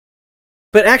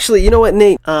But actually, you know what,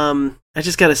 Nate? I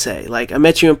just gotta say, like, I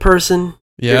met you in person.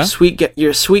 Yeah.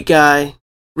 You're a sweet guy.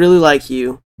 Really like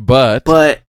you. But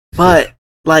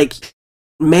like,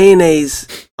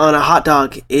 mayonnaise on a hot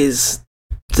dog is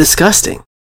disgusting.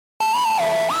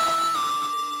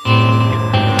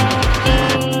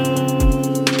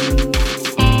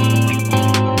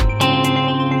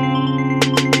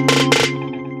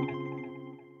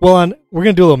 Well, we're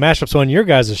going to do a little mashup. So on your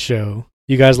guys' show,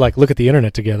 you guys like look at the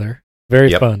internet together.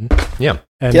 Very fun. Yeah.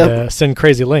 And send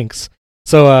crazy links.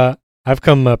 So I've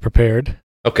come prepared.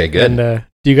 Okay, good. And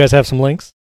do you guys have some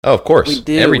links? Oh, of course. We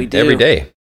do. Every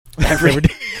day.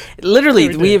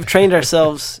 Literally, we have trained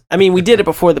ourselves. I mean, we did it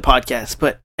before the podcast,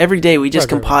 but every day we just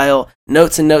compile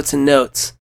notes and notes and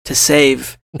notes to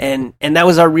save. And that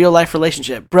was our real life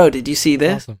relationship. Bro, did you see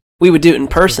this? Awesome. We would do it in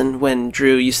person when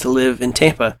Drew used to live in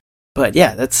Tampa. But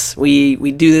yeah, we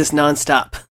do this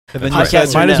nonstop. And then you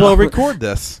said, might as well record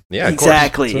this. Yeah,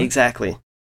 exactly.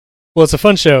 Well, it's a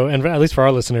fun show, and at least for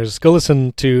our listeners, go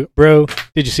listen to Bro.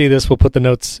 Did you see this? We'll put the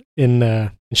notes in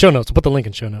show notes. We'll put the link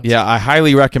in show notes. Yeah, I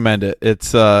highly recommend it.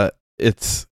 It's a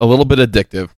little bit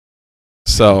addictive.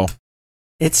 So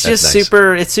it's just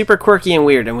super. It's super quirky and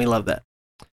weird, and we love that.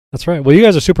 That's right. Well, you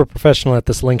guys are super professional at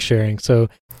this link sharing. So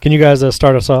can you guys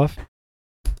start us off?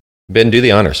 Ben, do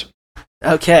the honors.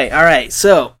 Okay, all right.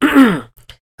 So,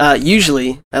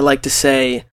 usually I like to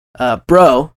say,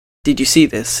 bro, did you see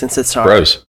this? Since it's our...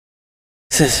 Bros.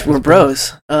 Since we're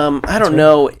bros. I don't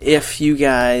know if you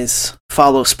guys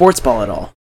follow sports ball at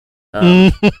all.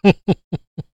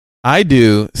 I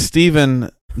do.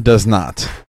 Steven does not.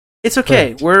 It's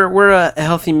okay. Correct. We're a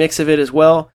healthy mix of it as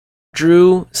well.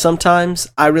 Drew, sometimes.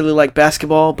 I really like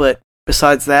basketball, but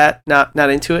besides that, not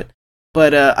into it.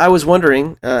 But I was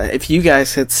wondering if you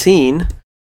guys had seen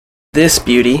this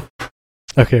beauty.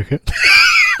 Okay.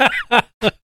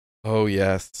 Oh,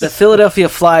 yes. The Philadelphia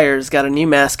Flyers got a new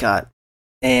mascot,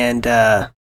 and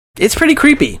it's pretty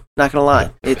creepy, not going to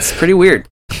lie. It's pretty weird.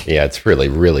 Yeah, it's really,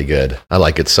 really good. I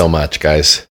like it so much,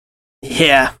 guys.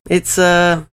 Yeah, it's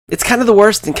kind of the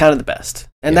worst and kind of the best.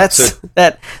 And Yeah,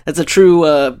 that's a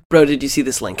true, bro, did you see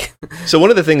this link? So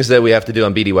one of the things that we have to do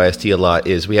on BDYST a lot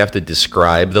is we have to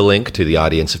describe the link to the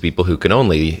audience of people who can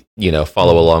only,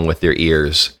 follow along with their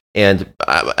ears. And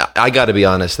I got to be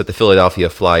honest that the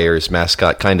Philadelphia Flyers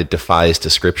mascot kind of defies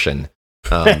description.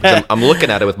 I'm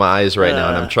looking at it with my eyes right now,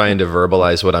 and I'm trying to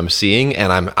verbalize what I'm seeing,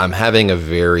 and I'm having a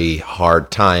very hard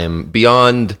time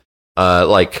beyond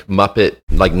like Muppet,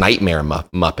 like Nightmare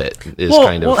Muppet is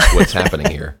kind of what's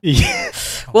happening here. Yeah.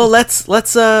 Well, let's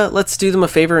do them a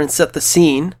favor and set the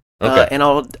scene. Okay. And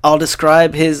I'll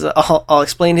describe I'll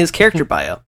explain his character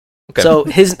bio. Okay. So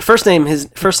his name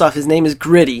is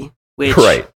Gritty, which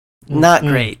not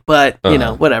great, but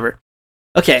whatever.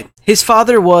 Okay. His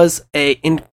father was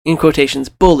in quotations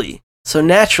bully, so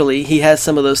naturally he has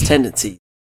some of those tendencies.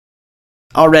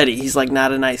 Already, he's like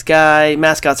not a nice guy.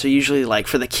 Mascots are usually like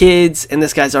for the kids, and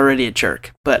this guy's already a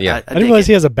jerk. But yeah. I didn't realize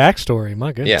he has a backstory.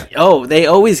 My goodness. Yeah. Oh, they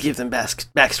always give them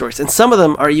backstories, and some of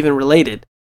them are even related.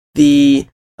 There's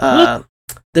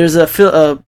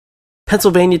a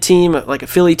Pennsylvania team, like a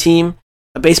Philly team,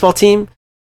 a baseball team.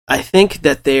 I think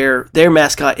that their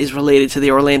mascot is related to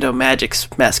the Orlando Magic's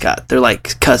mascot. They're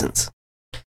like cousins.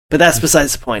 But that's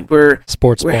besides the point.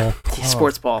 Sports ball.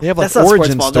 Sports ball. They have like That's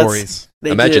origin stories.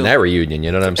 Imagine that reunion,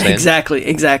 you know what I'm saying?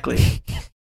 Exactly.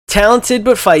 Talented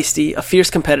but feisty, a fierce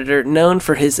competitor, known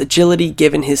for his agility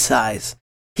given his size.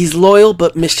 He's loyal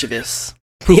but mischievous.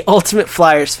 The ultimate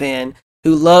Flyers fan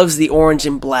who loves the orange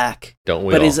and black, Don't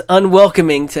we but all? is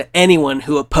unwelcoming to anyone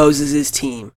who opposes his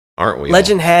team. Aren't we?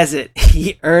 Legend has it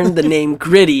he earned the name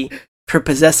Gritty for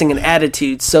possessing an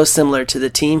attitude so similar to the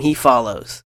team he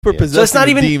follows. For possessing So it's not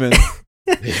even demon.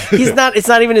 It's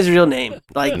not even his real name.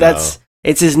 Like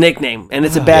it's his nickname, and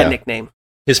it's a bad nickname.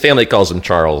 His family calls him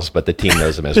Charles, but the team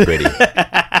knows him as Gritty.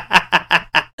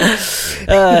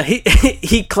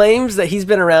 He claims that he's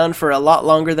been around for a lot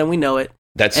longer than we know it.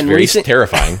 That's very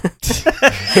terrifying.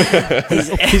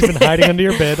 He's been hiding under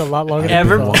your bed a lot longer than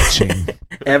Ever we thought. watching.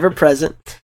 Ever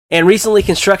present. And recently,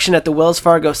 construction at the Wells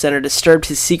Fargo Center disturbed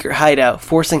his secret hideout,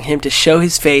 forcing him to show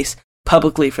his face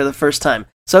publicly for the first time.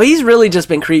 So he's really just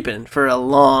been creeping for a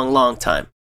long, long time.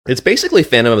 It's basically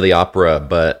Phantom of the Opera,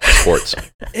 but sports.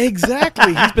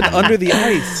 Exactly. He's been under the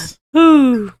ice.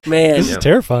 Ooh, man. This is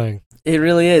terrifying. It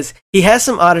really is. He has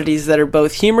some oddities that are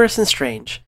both humorous and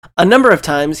strange. A number of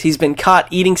times, he's been caught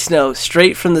eating snow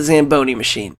straight from the Zamboni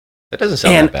machine. That doesn't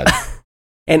sound that bad.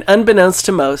 And unbeknownst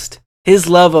to most, his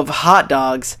love of hot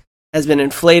dogs has been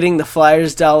inflating the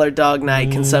Flyers' dollar dog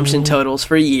night consumption totals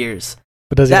for years.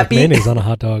 But does he like mayonnaise on a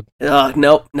hot dog?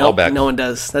 Nope. No one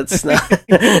does. That's not.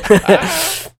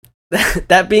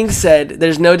 That being said,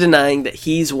 there's no denying that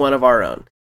he's one of our own.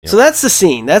 Yep. So that's the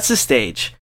scene. That's the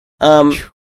stage.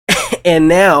 And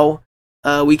now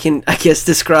we can, I guess,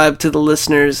 describe to the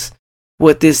listeners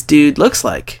what this dude looks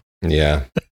like. Yeah.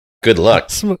 Good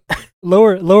luck.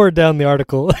 Lower down the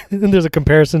article, and there's a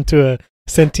comparison to a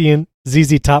sentient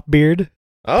ZZ Top beard.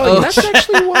 Oh, that's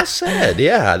actually well said.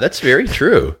 Yeah, that's very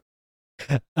true.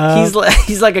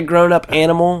 He's like a grown-up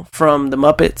animal from the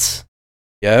Muppets.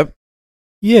 Yep.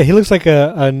 Yeah, he looks like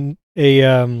a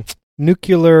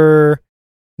nuclear.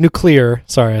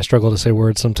 Sorry, I struggle to say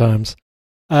words sometimes.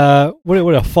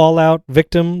 What a Fallout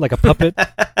victim, like a puppet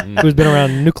who's been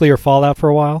around nuclear fallout for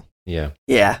a while. Yeah.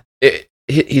 Yeah.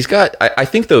 He's got. I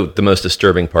think the most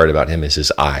disturbing part about him is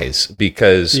his eyes,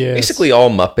 because basically all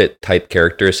Muppet type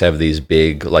characters have these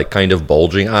big, like kind of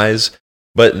bulging eyes,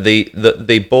 but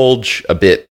they bulge a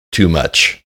bit too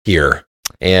much here.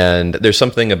 And there's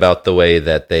something about the way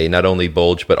that they not only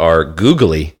bulge but are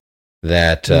googly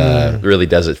that really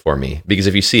does it for me. Because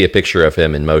if you see a picture of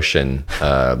him in motion,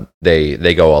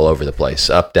 they go all over the place,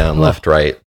 up, down, left,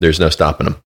 right. There's no stopping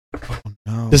them. Oh,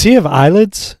 no. Does he have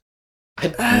eyelids?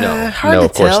 No,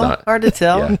 of course not. Hard to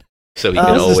tell. Yeah. So he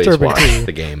can always watch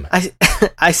the game.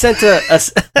 I sent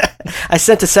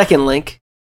a second link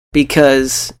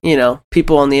because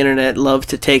people on the internet love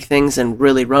to take things and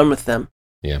really run with them.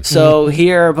 Yeah. So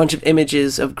here are a bunch of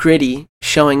images of Gritty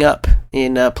showing up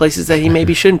in places that he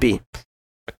maybe shouldn't be.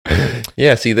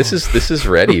 Yeah. See, this is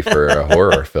ready for a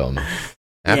horror film.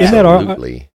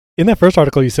 Absolutely. In that first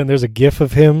article you sent, there's a GIF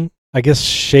of him, I guess,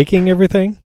 shaking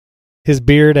everything. His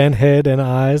beard and head and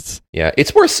eyes. Yeah,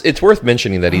 it's worth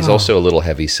mentioning that he's also a little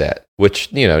heavy set,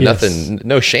 which, nothing,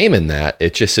 no shame in that.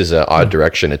 It just is an odd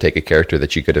direction to take a character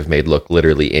that you could have made look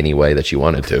literally any way that you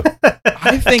wanted to.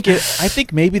 I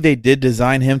think maybe they did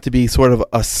design him to be sort of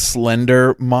a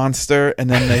slender monster, and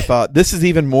then they thought this is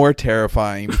even more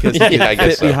terrifying because he can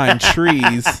fit behind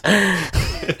trees.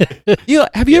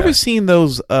 Have you ever seen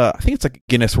those? I think it's like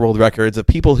Guinness World Records of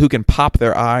people who can pop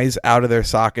their eyes out of their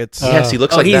sockets. Yes, he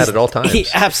looks like that at all times. He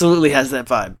absolutely has that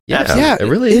vibe. Yeah, it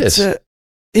really is.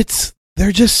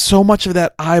 There's just so much of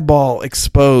that eyeball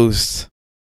exposed.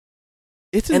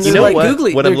 And they're like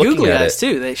googly. They're googly eyes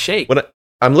too. They shake. When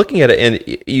I'm looking at it, and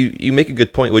you make a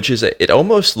good point, which is that it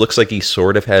almost looks like he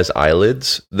sort of has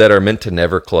eyelids that are meant to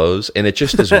never close, and it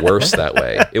just is worse that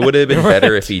way. It would have been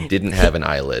better if he didn't have an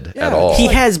eyelid at all. He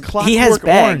has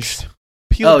bags.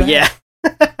 Yeah.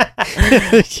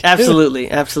 Absolutely.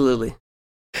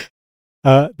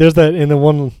 There's that in the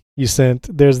one you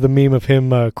sent. There's the meme of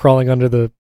him crawling under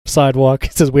the sidewalk.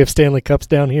 It says, "We have Stanley Cups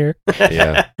down here."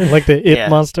 Yeah, like the It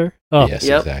monster. Oh, yes,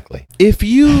 exactly. If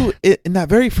you in that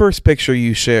very first picture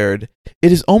you shared,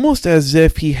 it is almost as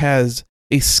if he has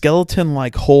a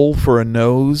skeleton-like hole for a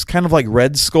nose, kind of like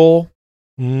Red Skull,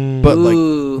 but like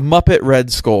Muppet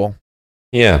Red Skull.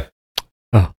 Yeah.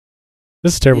 Oh,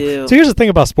 this is terrible. Ew. So here's the thing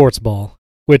about sports ball,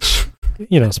 which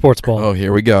sports ball. Oh,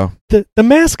 here we go. The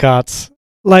mascots,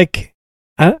 like,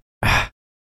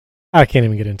 I can't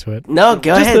even get into it. No,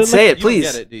 go ahead, say it, please. You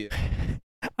don't get it, do you?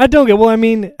 I don't get. Well, I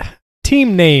mean,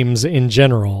 team names in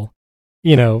general.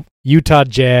 Utah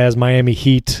Jazz, Miami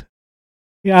Heat.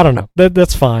 Yeah, I don't know.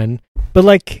 That's fine, but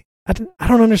like, I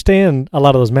don't understand a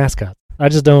lot of those mascots. I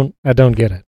just don't. I don't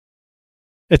get it.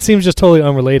 It seems just totally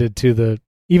unrelated to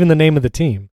even the name of the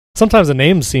team. Sometimes the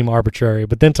names seem arbitrary,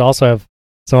 but then to also have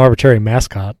some arbitrary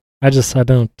mascot, I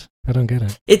don't get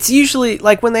it. It's usually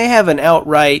like when they have an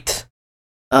outright,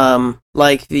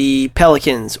 like the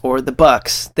Pelicans or the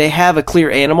Bucks, they have a clear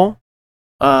animal,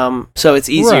 so it's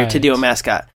easier to do a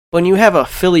mascot. When you have a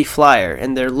Philly Flyer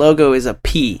and their logo is a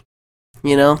P,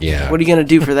 Yeah. what are you gonna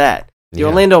do for that? The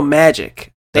Orlando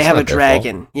Magic, they have a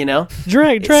dragon,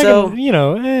 Dragon, So,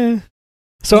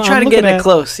 So you try to get it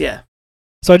close, yeah.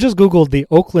 So I just Googled the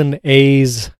Oakland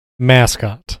A's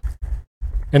mascot.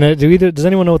 And does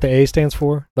anyone know what the A stands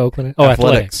for? The Oakland? Oh,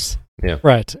 athletics. Yeah.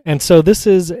 Right. And so this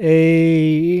is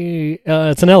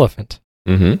it's an elephant.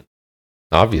 Mm-hmm.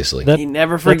 Obviously. He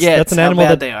never forgets that's an animal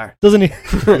how bad they are. Doesn't he?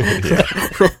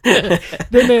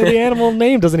 the animal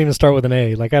name doesn't even start with an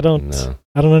A. Like, I don't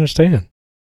understand.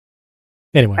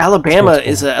 Anyway. Alabama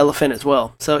is an elephant as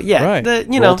well. So yeah, right. There's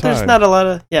not a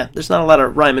lot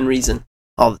of rhyme and reason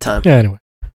all the time. Yeah, anyway.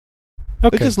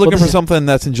 Okay. They're just looking for something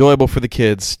that's enjoyable for the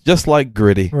kids, just like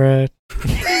Gritty. Right.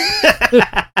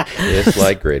 Just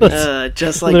like Gritty.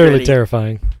 Just like literally Gritty.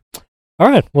 Terrifying. All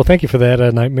right. Well, thank you for that,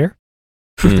 Nightmare.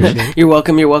 Mm-hmm. You're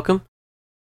welcome.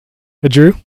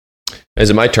 Drew?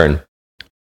 Is it my turn?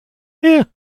 Yeah.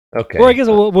 Okay. Or I guess,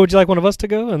 would you like one of us to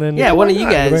go? And then one of you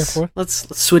guys.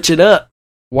 Let's switch it up.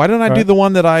 Why don't I do the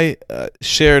one that I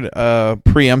shared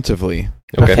preemptively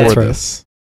before this?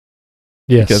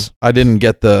 Yes. Because I didn't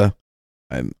get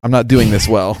I'm not doing this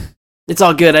well. It's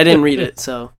all good. I didn't read it,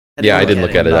 so... I didn't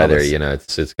look at it either. You know,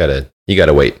 you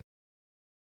gotta wait.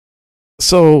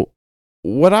 So,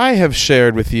 what I have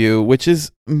shared with you, which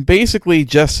is basically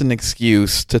just an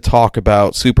excuse to talk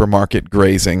about supermarket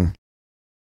grazing,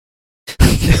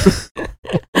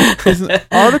 is an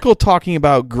article talking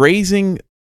about grazing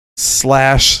 /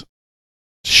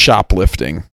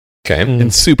 shoplifting in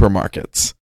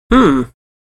supermarkets.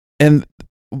 And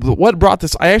what brought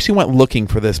this, I actually went looking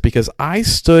for this because I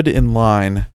stood in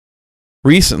line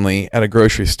recently at a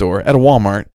grocery store, at a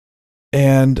Walmart,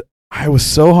 and I was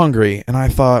so hungry, and I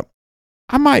thought,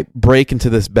 I might break into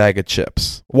this bag of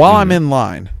chips while I'm in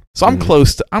line. So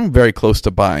I'm very close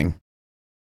to buying.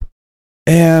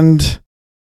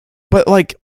 But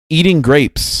like eating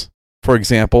grapes, for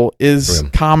example, is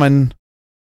common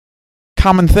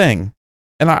thing.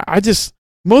 And I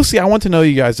want to know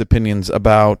you guys' opinions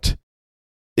about,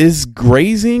 is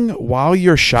grazing while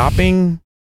you're shopping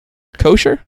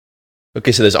kosher?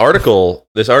 Okay, so this article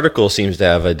seems to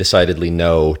have a decidedly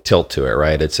no tilt to it,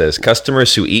 right? It says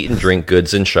customers who eat and drink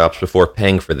goods in shops before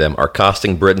paying for them are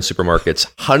costing Britain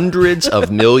supermarkets hundreds of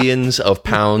millions of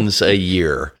pounds a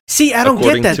year. See, I don't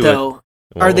get that though.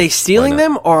 Are they stealing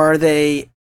them, or are they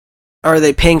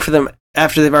paying for them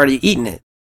after they've already eaten it?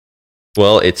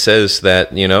 Well, it says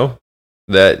that,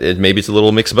 maybe it's a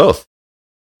little mix of both.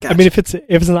 Gotcha. I mean, if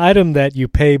it's an item that you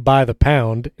pay by the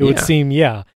pound, it would seem,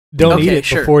 don't eat it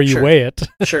before you weigh it.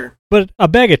 Sure. But a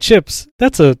bag of chips,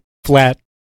 that's a flat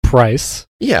price.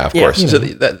 Yeah, of course. So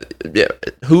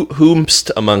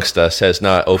whomst amongst us has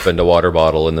not opened a water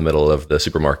bottle in the middle of the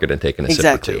supermarket and taken a sip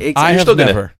or two? Exactly. I have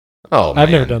never. Oh, man. I've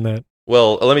never done that.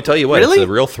 Well, let me tell you what, Really? It's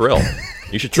a real thrill.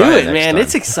 You should try it next man. time.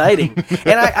 It's exciting.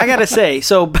 And I got to say,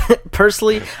 so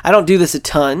personally, I don't do this a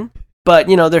ton, but,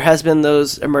 there has been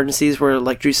those emergencies where,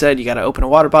 like Drew said, you got to open a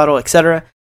water bottle, etc.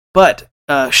 But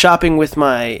shopping with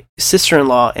my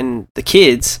sister-in-law and the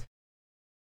kids,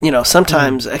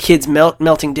 sometimes a kid's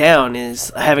melting down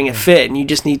is having a fit, and you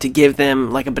just need to give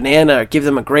them like a banana or give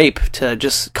them a grape to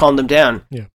just calm them down.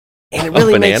 Yeah. And it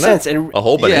really makes sense. And a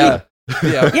whole banana.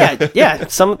 Yeah.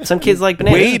 Some kids like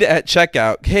bananas. Wade at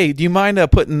checkout. Hey, do you mind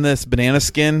putting this banana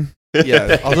skin?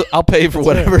 Yeah, I'll pay for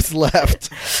whatever's left.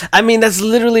 I mean, that's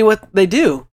literally what they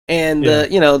do. And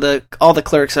all the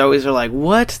clerks always are like,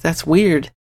 "What? That's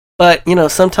weird." But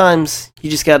sometimes you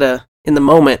just gotta, in the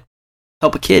moment,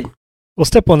 help a kid. Well,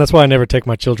 step one, that's why I never take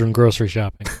my children grocery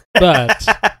shopping. But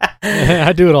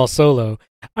I do it all solo.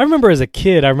 I remember as a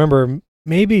kid,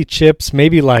 maybe chips,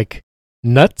 maybe like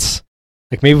nuts.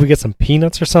 Like maybe we get some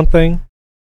peanuts or something.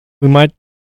 We might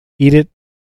eat it,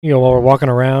 while we're walking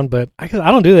around. But I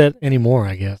don't do that anymore,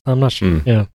 I guess. I'm not sure.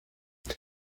 Yeah.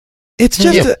 It's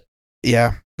just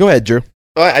Go ahead, Drew.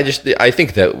 Well, I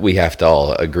think that we have to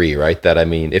all agree, right? That, I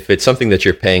mean, if it's something that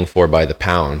you're paying for by the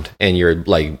pound and you're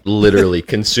like literally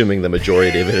consuming the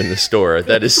majority of it in the store,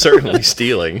 that is certainly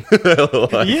stealing.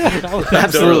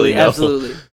 Absolutely.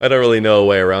 I don't really know a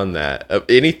way around that.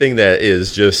 Anything that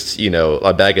is just,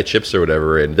 a bag of chips or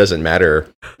whatever, and it doesn't matter.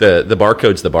 The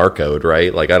barcode's the barcode,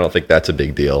 right? Like, I don't think that's a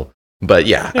big deal. But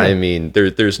I mean,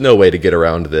 there's no way to get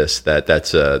around this.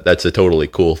 That's a totally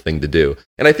cool thing to do,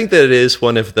 and I think that it is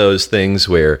one of those things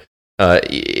where,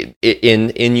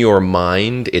 in your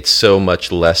mind, it's so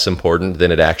much less important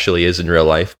than it actually is in real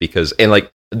life.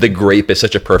 Like the grape is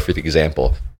such a perfect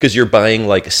example because you're buying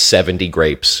like 70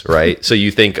 grapes, right? So you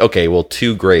think, okay, well,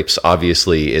 2 grapes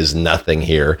obviously is nothing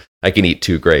here. I can eat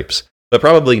 2 grapes. But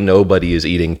probably nobody is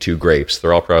eating 2 grapes.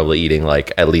 They're all probably eating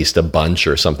like at least a bunch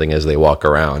or something as they walk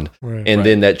around. Right, and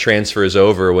then that transfers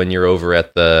over when you're over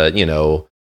at the,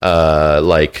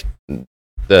 like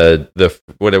the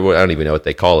whatever, I don't even know what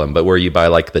they call them, but where you buy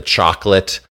like the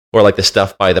chocolate or like the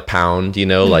stuff by the pound,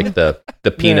 like the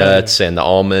peanuts and the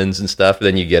almonds and stuff.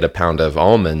 Then you get a pound of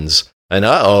almonds and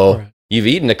you've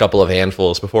eaten a couple of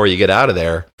handfuls before you get out of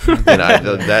there. And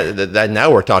that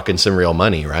now we're talking some real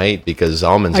money, right? Because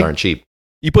almonds aren't cheap.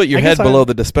 You put your head below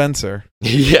the dispenser.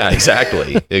 Yeah,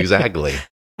 exactly.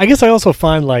 I guess I also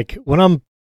find like when I'm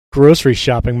grocery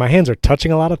shopping, my hands are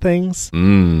touching a lot of things.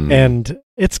 And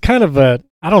it's kind of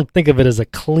I don't think of it as a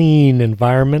clean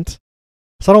environment.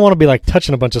 So I don't want to be like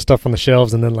touching a bunch of stuff on the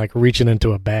shelves and then like reaching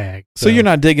into a bag. So you're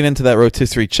not digging into that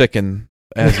rotisserie chicken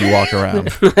as you walk around.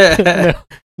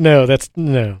 No,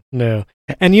 no.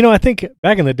 And I think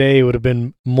back in the day it would have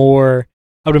been more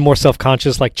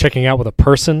self-conscious, like checking out with a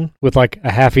person with like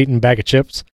a half-eaten bag of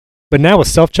chips. But now with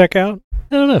self-checkout,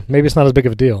 I don't know. Maybe it's not as big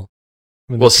of a deal.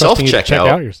 I mean, well, self-checkout. Check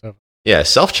out yourself. Yeah,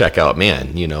 self-checkout,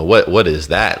 man. What is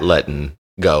that letting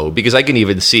go? Because I can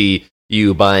even see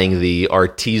you buying the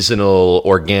artisanal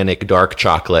organic dark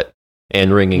chocolate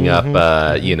and ringing up,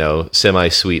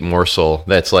 semi-sweet morsel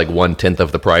that's like 1/10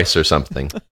 of the price or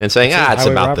something, and saying, it's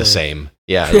about the same.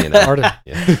 Yeah,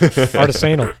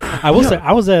 artisanal.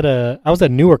 I was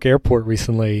at Newark Airport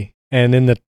recently, and in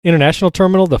the international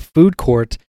terminal, the food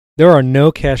court, there are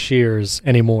no cashiers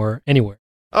anymore anywhere.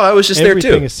 Oh, I was just there too.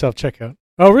 Everything is self-checkout.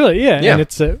 Oh, really? Yeah. And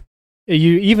it's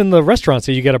even the restaurants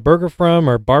that you get a burger from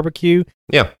or barbecue.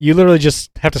 Yeah. You literally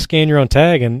just have to scan your own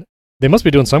tag, and they must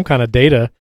be doing some kind of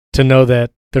data to know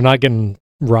that they're not getting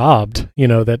robbed.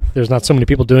 That there's not so many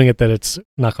people doing it that it's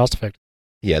not cost effective.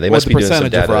 Yeah, they must be doing some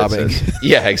data of robbing.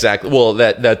 Yeah, exactly. Well,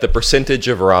 that the percentage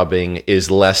of robbing is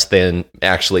less than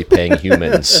actually paying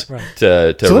humans right.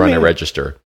 to run a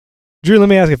register. Drew, let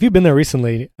me ask, if you've been there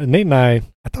recently, Nate and I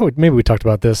thought maybe we talked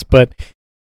about this, but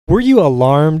were you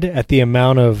alarmed at the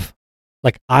amount of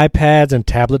like iPads and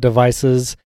tablet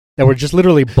devices that were just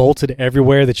literally bolted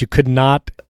everywhere that you could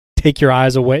not take your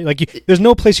eyes away? Like, there's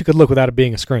no place you could look without it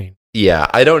being a screen. Yeah,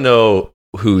 I don't know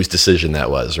whose decision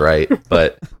that was, right?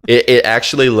 But it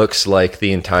actually looks like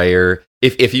the entire...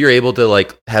 If you're able to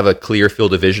like have a clear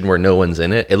field of vision where no one's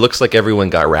in it, it looks like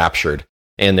everyone got raptured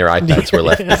and their iPads were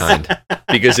left behind.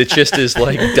 Because it just is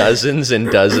like dozens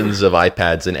and dozens of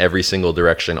iPads in every single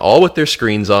direction, all with their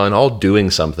screens on, all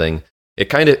doing something. It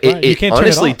kind of,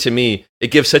 honestly, to me, it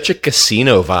gives such a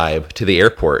casino vibe to the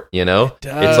airport,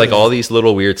 It's like all these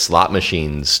little weird slot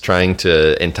machines trying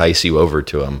to entice you over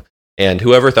to them. And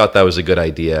whoever thought that was a good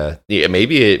idea,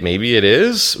 maybe it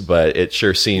is, but it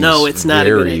sure seems it's not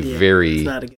very, a good idea. very, it's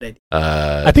not a good idea.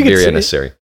 I think very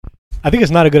unnecessary. I think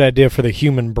it's not a good idea for the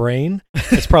human brain.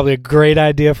 It's probably a great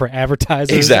idea for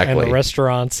advertisers and the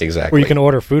restaurants where you can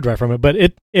order food right from it. But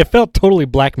it felt totally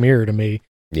Black Mirror to me.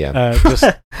 Yeah.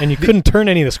 And you couldn't turn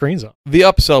any of the screens on. The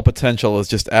upsell potential is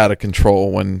just out of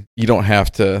control when you don't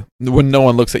have to, when no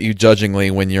one looks at you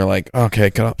judgingly when you're like, okay,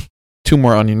 got 2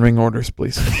 more onion ring orders,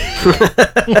 please.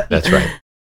 That's right.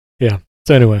 Yeah.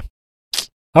 So anyway.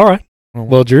 All right.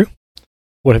 Well, Drew,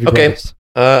 what have you brought us?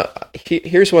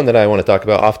 Here's one that I want to talk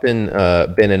about. Often,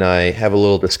 Ben and I have a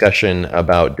little discussion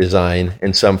about design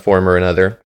in some form or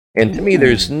another. And to me,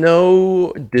 there's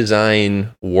no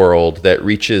design world that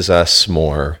reaches us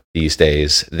more these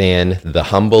days than the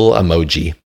humble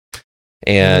emoji.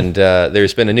 And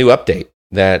there's been a new update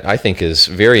that I think is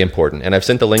very important. And I've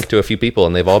sent the link to a few people,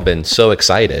 and they've all been so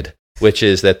excited, which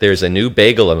is that there's a new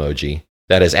bagel emoji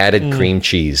that has added cream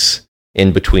cheese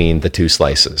in between the 2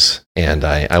 slices. And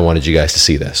I wanted you guys to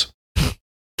see this.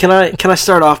 Can I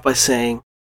start off by saying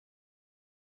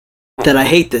that I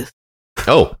hate this?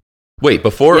 Oh, wait,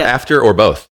 before, after, or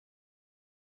both?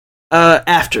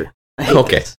 After. I hate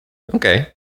this. Okay.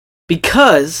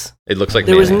 Because it looks like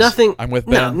there mayonnaise. was nothing. I'm with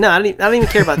Ben. No, I don't even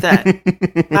care about that.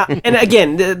 And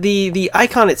again, the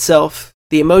icon itself,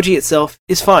 the emoji itself,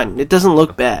 is fine. It doesn't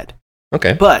look bad.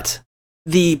 Okay. But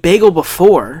the bagel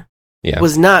before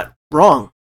was not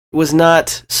wrong. It was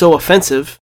not so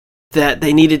offensive that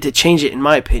they needed to change it, in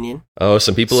my opinion. Oh,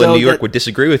 some people in New York would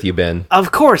disagree with you, Ben.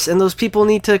 Of course, and those people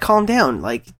need to calm down.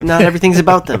 Like, not everything's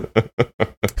about them.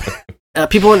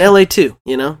 People in LA too,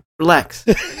 relax.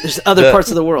 There's other parts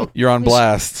of the world. You're on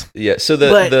blast. Yeah, so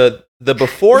the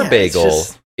before bagel,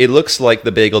 it looks like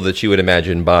the bagel that you would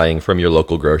imagine buying from your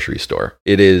local grocery store.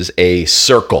 It is a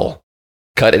circle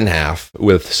cut in half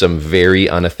with some very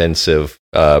unoffensive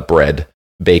bread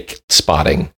baked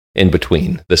spotting in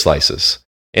between the slices.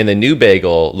 And the new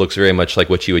bagel looks very much like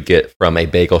what you would get from a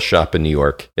bagel shop in New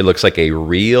York. It looks like a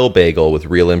real bagel with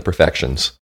real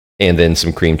imperfections, and then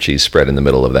some cream cheese spread in the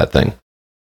middle of that thing.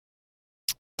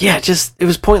 Yeah, it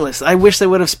was pointless. I wish they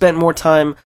would have spent more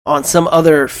time on some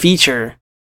other feature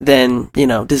than,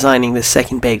 designing this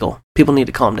second bagel. People need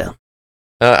to calm down.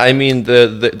 I mean,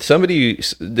 somebody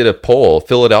did a poll,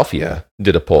 Philadelphia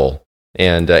did a poll,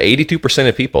 and 82%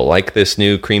 of people like this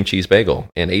new cream cheese bagel,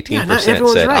 and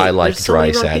 18% said, right. I like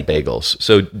dry, sad bagels.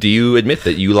 So do you admit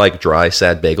that you like dry,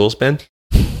 sad bagels, Ben?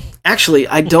 Actually,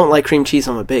 I don't like cream cheese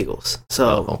on my bagels.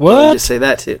 So what? I'll just say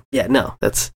that too. Yeah, no,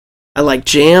 I like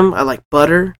jam, I like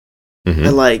butter, I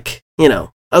like,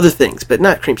 other things, but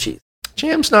not cream cheese.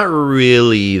 Jam's not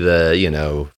really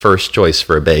the, first choice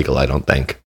for a bagel, I don't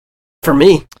think. For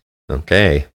me.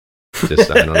 Okay.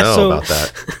 Just, I don't know about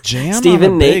that. Jam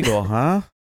Steven, on a bagel, huh?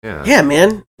 Yeah,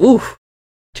 man. Ooh.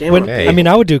 Jam on a bagel. I mean,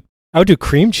 I would do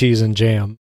cream cheese and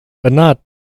jam, but not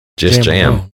just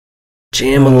jam.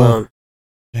 Jam alone.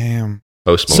 Jam.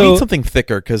 You need something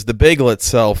thicker because the bagel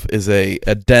itself is a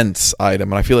dense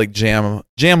item, and I feel like jam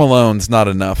alone's not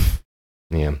enough.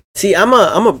 Yeah. See, I'm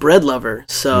a bread lover,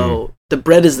 so the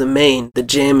bread is the main, the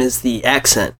jam is the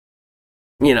accent.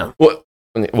 You know. Well,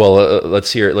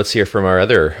 let's hear from our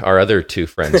other two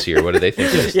friends here. What do they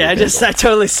think? Of this I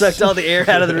totally sucked all the air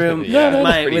out of the room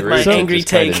with my angry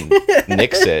take.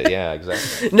 Nix it, yeah,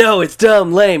 exactly. No, it's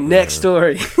dumb, lame. Next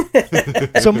story.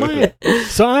 I'm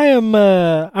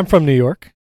from New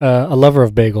York, a lover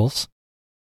of bagels,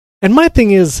 and my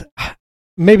thing is,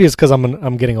 maybe it's because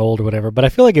I'm getting old or whatever, but I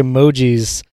feel like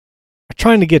emojis are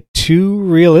trying to get too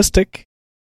realistic,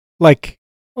 like.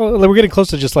 Well, we're getting close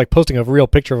to just like posting a real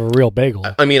picture of a real bagel.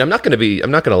 I mean, I'm not going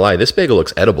to lie. This bagel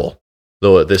looks edible,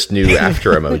 though. This new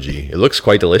after emoji, it looks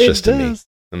quite delicious to me.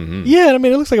 Mm-hmm. Yeah, I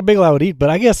mean, it looks like a bagel I would eat, but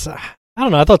I guess I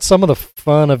don't know. I thought some of the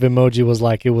fun of emoji was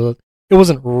like it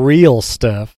wasn't real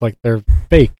stuff, like they're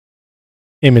fake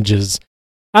images.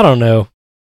 I don't know.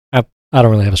 I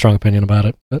don't really have a strong opinion about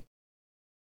it, but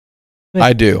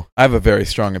I do. I have a very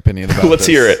strong opinion about it. Let's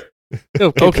hear it.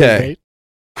 Okay.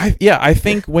 I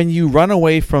think when you run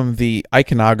away from the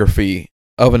iconography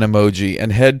of an emoji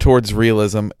and head towards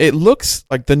realism, it looks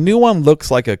like the new one looks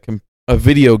like a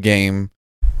video game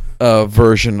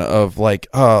version of like,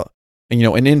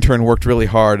 an intern worked really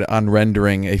hard on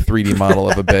rendering a 3D model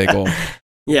of a bagel.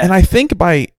 Yeah. And I think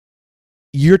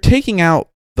you're taking out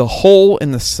the hole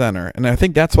in the center, and I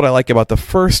think that's what I like about the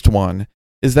first one,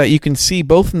 is that you can see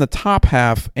both in the top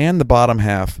half and the bottom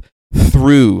half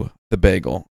through the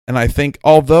bagel. And I think,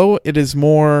 although it is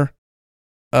more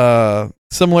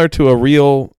similar to a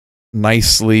real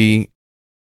nicely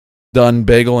done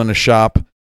bagel in a shop,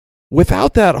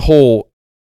 without that hole,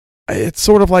 it's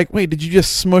sort of like, wait, did you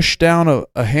just smush down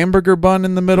a hamburger bun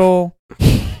in the middle?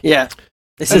 Yeah.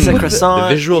 This is a croissant.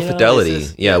 The visual fidelity,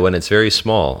 when it's very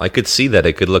small. I could see that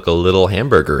it could look a little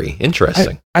hamburgery.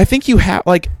 Interesting. I think you have,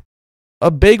 like,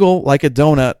 a bagel, like a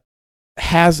donut,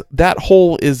 has that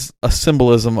hole is a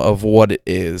symbolism of what it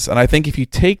is. And I think if you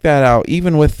take that out,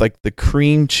 even with like the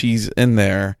cream cheese in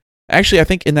there, actually I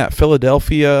think in that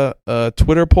Philadelphia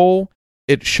Twitter poll,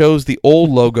 it shows the old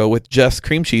logo with just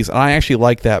cream cheese, and I actually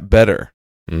like that better.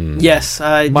 Yes,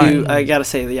 I do. I gotta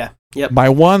say, yeah. Yep. My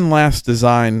one last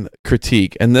design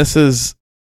critique, and this is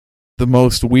the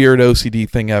most weird OCD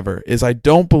thing ever, is I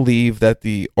don't believe that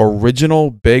the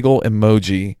original bagel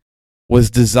emoji was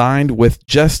designed with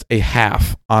just a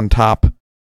half on top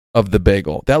of the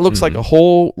bagel. That looks like a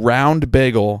whole round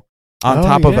bagel on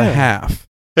top of a half.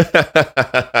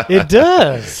 It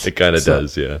does. It kind of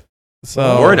does, yeah.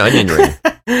 So, or an onion ring.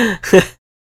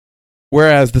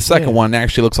 Whereas the second one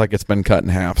actually looks like it's been cut in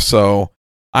half. So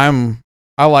I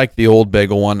like the old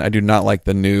bagel one. I do not like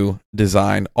the new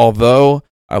design, although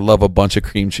I love a bunch of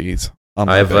cream cheese on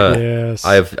my bagel.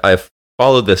 I've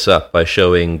followed this up by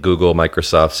showing Google,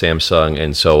 Microsoft, Samsung,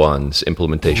 and so on's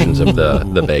implementations of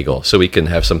the bagel, so we can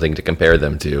have something to compare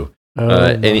them to.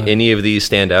 Any of these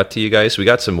stand out to you guys? We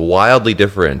got some wildly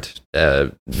different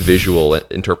visual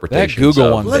interpretations. That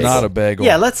Google one's not a bagel.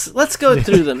 Yeah, let's go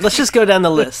through them. Let's just go down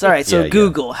the list. All right, so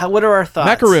Google. What are our thoughts?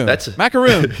 Macaroon.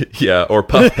 Macaroon. Yeah, or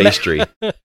puff pastry.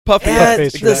 Puff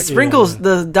pastry. The sprinkles,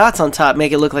 the dots on top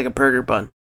make it look like a burger bun.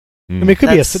 I mean, it could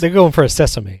be they're going for a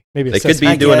sesame. Maybe they could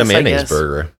be doing a mayonnaise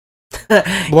burger.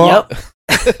 Yep.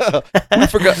 I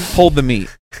forgot. Hold the meat.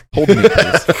 Hold the meat,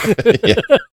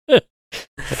 please.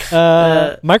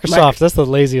 Microsoft, that's the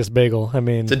laziest bagel. I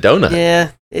mean, it's a donut.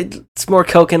 Yeah, it's more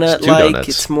coconut-like.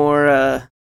 It's more it's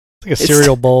like a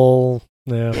cereal bowl.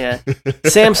 Yeah.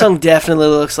 Samsung definitely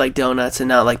looks like donuts and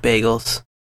not like bagels.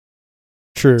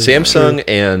 True. Samsung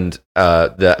and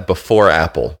the before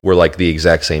Apple were like the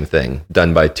exact same thing,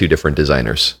 done by two different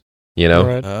designers. You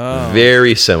know,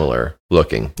 very similar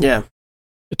looking. Yeah.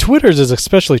 Twitter's is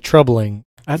especially troubling.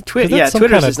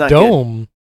 Twitter's is not dome.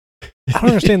 Good. I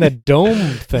don't understand that dome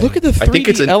thing. Look at the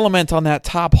 3D element on that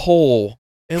top hole.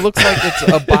 It looks like it's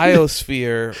a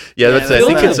biosphere.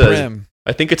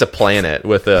 I think it's a planet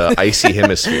with a icy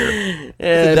hemisphere.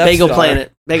 Bagel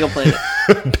planet. Bagel planet.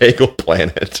 Bagel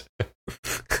planet.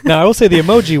 Now, I will say the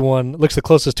emoji one looks the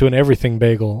closest to an everything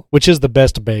bagel, which is the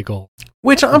best bagel.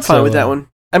 Which I'm fine with that one.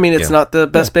 I mean, it's not the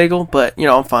best bagel, but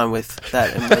I'm fine with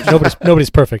that emoji. Nobody's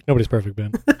perfect. Nobody's perfect,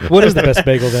 Ben. What is the best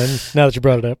bagel then? Now that you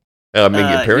brought it up, I mean,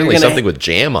 apparently something with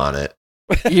jam on it.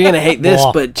 You're gonna hate this,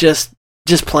 but just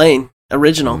plain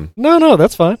original. No,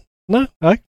 that's fine. No,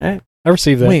 I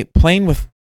receive that. Wait, plain with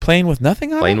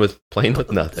nothing on it? Plain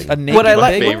with nothing.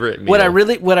 What I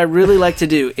really like to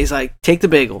do is I take the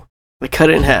bagel, I cut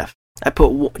it in half. I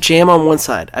put jam on one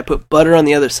side. I put butter on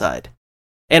the other side.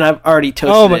 And I've already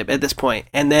toasted it at this point.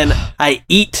 And then I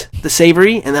eat the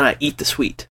savory, and then I eat the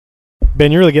sweet.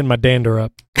 Ben, you're really getting my dander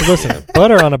up. Listen,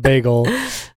 butter on a bagel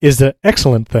is an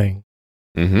excellent thing.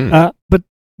 Mm-hmm. But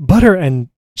butter and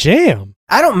jam?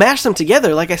 I don't mash them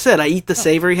together. Like I said, I eat the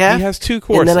savory half. He has 2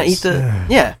 courses. And then I eat the...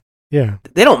 Yeah. Yeah.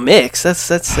 They don't mix. That's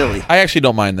silly. I actually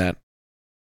don't mind that.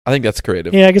 I think that's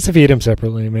creative. Yeah, I guess if you eat them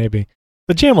separately, maybe.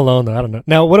 The jam alone, though, I don't know.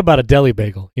 Now, what about a deli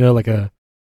bagel? You know, like a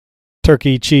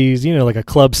turkey, cheese, like a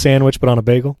club sandwich, but on a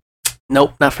bagel?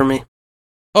 Nope, not for me.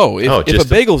 Oh, if a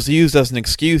bagel's used as an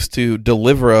excuse to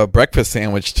deliver a breakfast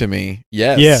sandwich to me,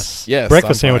 yes.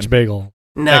 Breakfast sandwich bagel.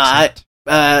 No,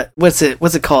 what's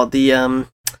it called?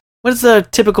 What is the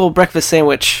typical breakfast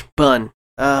sandwich bun?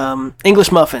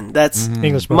 English muffin. That's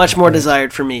English muffin, much more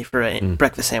desired for me for a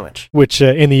breakfast sandwich. Which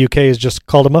in the UK is just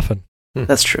called a muffin.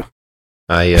 That's true.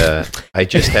 I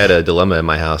just had a dilemma in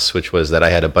my house, which was that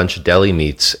I had a bunch of deli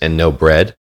meats and no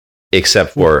bread,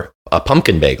 except for a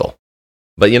pumpkin bagel.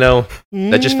 But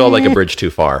that just felt like a bridge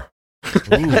too far.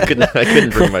 I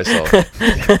couldn't bring myself.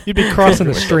 You'd be crossing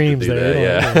the streams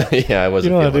there. Yeah, I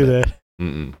wasn't. You don't want to do that.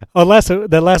 Mm-mm. Oh,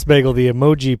 that last bagel, the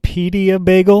Emojipedia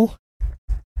bagel.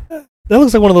 That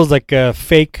looks like one of those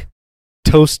fake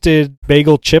toasted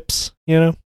bagel chips.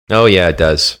 Oh yeah, it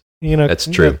does. That's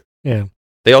true. Yeah.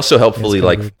 They also helpfully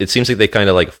it seems like they kind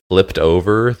of flipped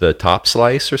over the top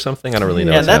slice or something. I don't really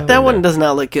know. Yeah, that one does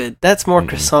not look good. That's more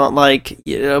croissant like.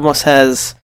 It almost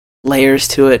has layers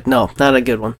to it. No, not a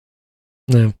good one.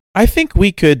 No. I think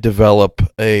we could develop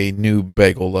a new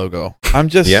bagel logo. I'm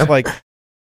just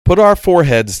put our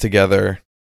foreheads together.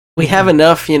 We have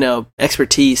enough,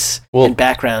 expertise and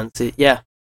backgrounds. Yeah.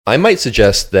 I might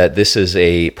suggest that this is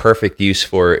a perfect use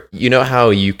for, how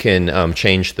you can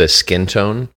change the skin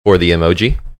tone for the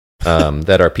emoji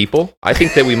that are people? I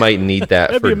think that we might need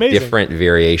that for different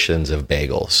variations of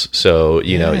bagels. So,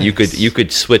 you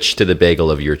could switch to the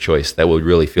bagel of your choice. That would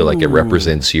really feel like it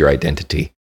represents your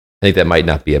identity. I think that might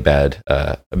not be a bad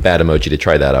emoji to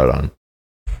try that out on.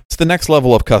 It's the next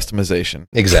level of customization.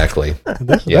 Exactly.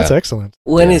 That's excellent.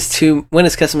 When is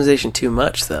customization too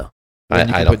much, though?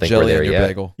 I don't think we're there yet.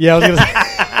 Bagel. Yeah, I was gonna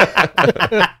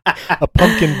say a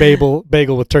pumpkin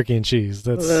bagel with turkey and cheese.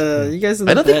 That's. You guys.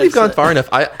 I don't think we've gone far enough.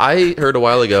 I heard a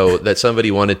while ago that somebody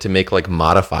wanted to make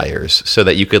modifiers so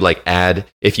that you could add,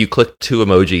 if you click 2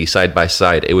 emoji side by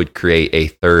side, it would create a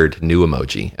third new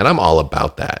emoji, and I'm all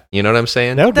about that. You know what I'm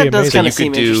saying? That would be amazing. Does kind of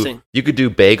seem interesting. You could do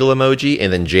bagel emoji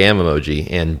and then jam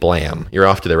emoji, and blam, you're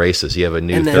off to the races. You have a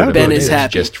new and third Ben emoji is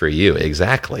happy. just for you.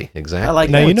 Exactly. I like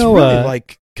now. that. Really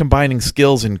combining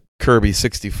skills in Kirby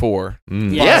 64.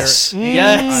 Yes. We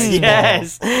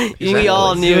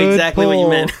all knew exactly what you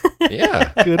meant.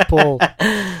 Yeah. Good pull.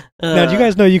 Now, do you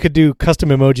guys know you could do custom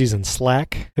emojis in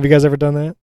Slack? Have you guys ever done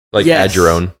that? Add your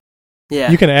own?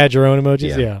 Yeah. You can add your own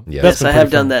emojis? Yeah. Yes, I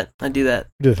have done that. I do that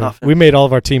often. We made all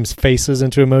of our team's faces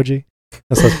into emoji.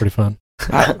 That's pretty fun.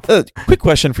 Quick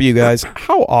question for you guys.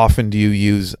 How often do you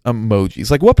use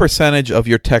emojis? What percentage of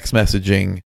your text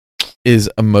messaging is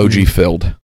emoji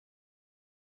filled?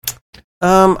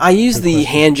 I use the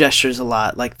hand gestures a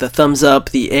lot, like the thumbs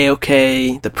up, the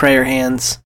A-OK, the prayer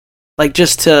hands,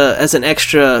 just as an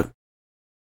extra,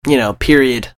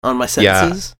 period on my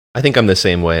sentences. Yeah, I think I'm the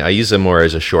same way. I use them more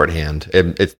as a shorthand.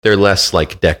 They're less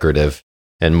decorative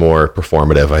and more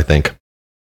performative, I think.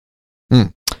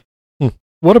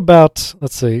 What about,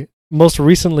 let's see, most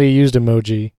recently used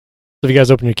emoji? So if you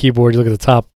guys open your keyboard, you look at the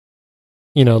top,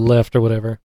 left or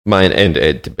whatever. Mine, and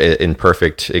in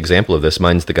perfect example of this,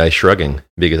 mine's the guy shrugging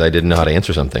because I didn't know how to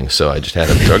answer something, so I just had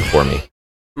him shrug for me.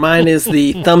 Mine is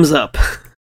the thumbs up.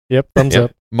 Yep, thumbs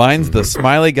up. Mine's the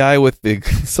smiley guy with the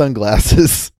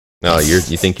sunglasses. No, you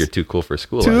think you're too cool for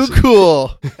school. Too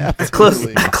cool.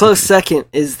 Close second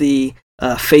is the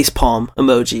face palm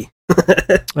emoji.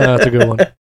 That's a good one.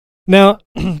 Now,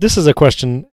 this is a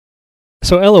question.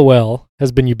 So LOL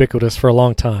has been ubiquitous for a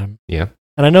long time. Yeah.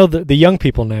 And I know that the young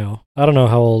people now, I don't know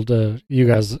how old you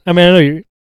guys, I know you,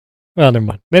 well, never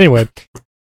mind. Anyway,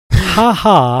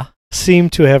 haha seem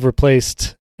to have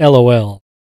replaced LOL,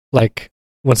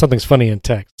 when something's funny in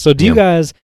text. So do you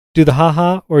guys do the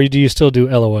haha or do you still do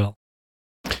LOL?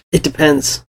 It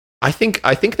depends. I think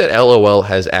that LOL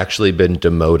has actually been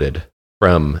demoted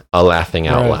from a laughing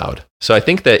out loud. So I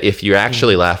think that if you're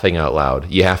actually laughing out loud,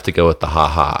 you have to go with the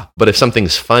haha. But if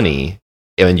something's funny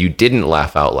and you didn't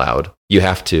laugh out loud, you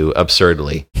have to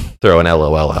absurdly throw an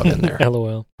LOL out in there.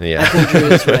 LOL. Yeah. I think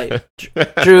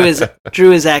Drew is right.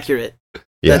 Drew is accurate.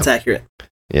 Yeah. That's accurate.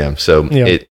 Yeah. So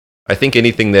I think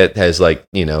anything that has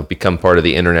become part of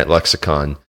the internet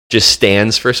lexicon just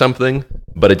stands for something,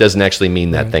 but it doesn't actually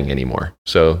mean that thing anymore.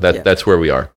 So that's where we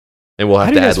are. And we'll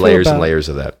have to add layers and layers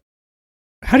of that.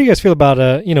 How do you guys feel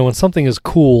about when something is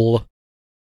cool?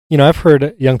 I've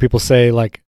heard young people say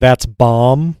like that's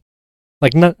bomb,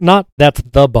 like not that's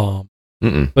the bomb,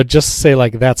 but just say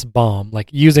like that's bomb, like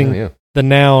using the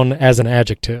noun as an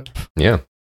adjective. Yeah.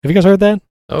 Have you guys heard that?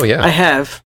 Oh yeah. I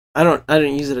have. I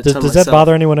don't use it a ton. Does that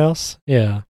bother anyone else?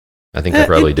 Yeah. I think I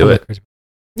probably do it.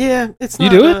 Yeah, it's you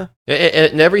not, do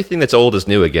it, and everything that's old is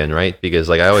new again, right? Because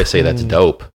like I always say that's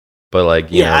dope. But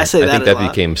like, you know, I think that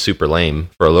became super lame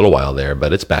for a little while there,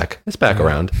 but it's back. It's back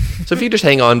around. So if you just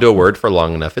hang on to a word for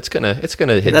long enough, it's gonna hit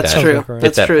That's that. True. Hit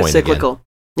That's that true. point Cyclical.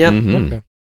 Again. Yep. Mm-hmm. Okay.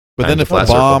 But then if the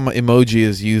bomb emoji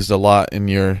is used a lot in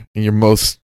your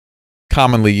most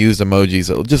commonly used emojis,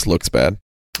 it just looks bad.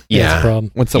 Yeah.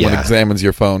 When someone examines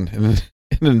your phone in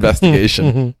an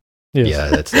investigation. Yes. Yeah,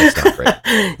 that's not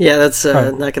great. Yeah, that's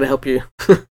not going to help you.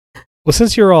 Well,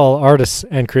 since you're all artists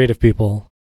and creative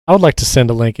people, I would like to send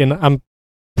a link, and I'm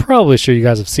probably sure you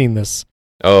guys have seen this.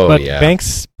 Oh, but yeah.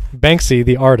 Banksy,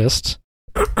 the artist,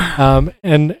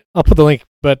 and I'll put the link,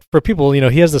 but for people,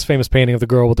 he has this famous painting of the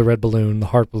girl with the red balloon, the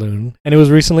heart balloon, and it was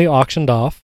recently auctioned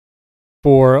off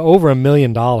for over $1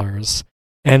 million.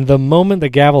 And the moment the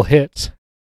gavel hit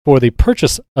for the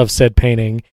purchase of said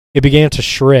painting, it began to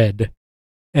shred.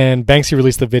 And Banksy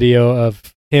released the video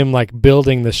of him like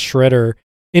building the shredder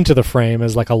into the frame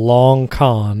as like a long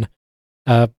con,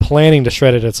 planning to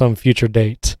shred it at some future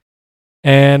date.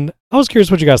 And I was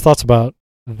curious what you guys' thoughts about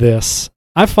this.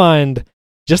 I find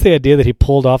just the idea that he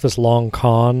pulled off this long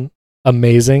con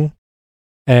amazing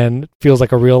and feels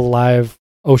like a real live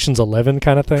Ocean's 11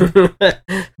 kind of thing.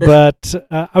 But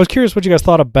I was curious what you guys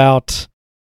thought about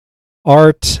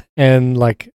art and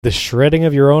like the shredding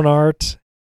of your own art.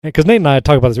 Because Nate and I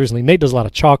talked about this recently. Nate does a lot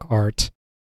of chalk art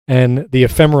and the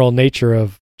ephemeral nature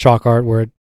of chalk art where it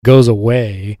goes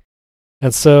away.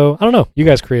 And so, I don't know. You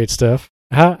guys create stuff.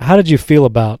 How did you feel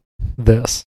about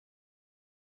this?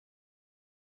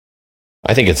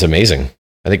 I think it's amazing.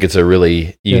 I think it's a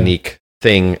really unique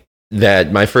thing.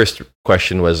 That my first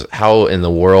question was, how in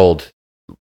the world,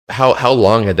 how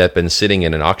long had that been sitting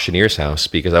in an auctioneer's house?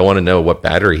 Because I want to know what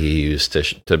battery he used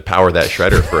to power that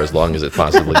shredder for as long as it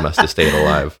possibly must have stayed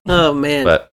alive. Oh, man.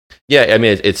 But yeah, I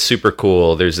mean, it's super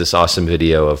cool. There's this awesome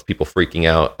video of people freaking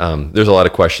out. There's a lot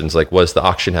of questions like, was the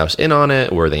auction house in on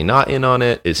it? Were they not in on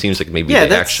it? It seems like maybe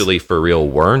they actually for real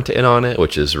weren't in on it,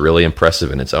 which is really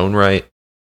impressive in its own right.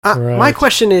 Right. My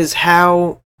question is,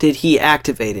 how did he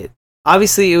activate it?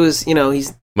 Obviously, it was,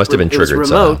 he's... Must have been triggered. It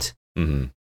was remote. Mm-hmm.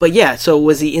 But yeah, so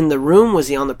was he in the room? Was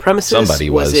he on the premises?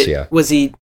 Somebody was he,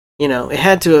 it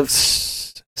had to have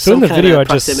So in the video I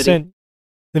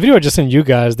just sent you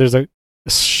guys, there's a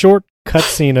short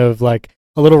cutscene of like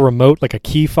a little remote, like a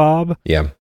key fob. Yeah.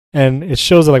 And it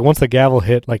shows that like once the gavel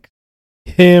hit, like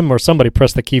him or somebody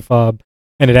pressed the key fob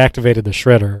and it activated the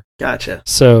shredder. Gotcha.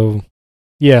 So,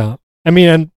 yeah. I mean,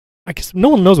 and I guess no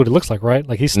one knows what it looks like, right?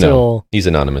 Like he's still... No, he's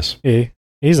anonymous.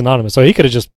 He's anonymous. So he could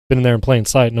have just been in there in plain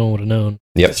sight. No one would have known.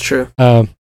 Yep. That's true. Do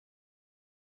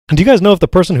you guys know if the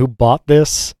person who bought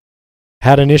this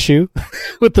had an issue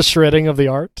with the shredding of the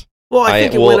art? Well, I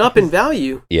think it went up in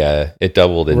value. Yeah, it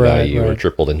doubled in value or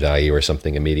tripled in value or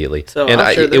something immediately. So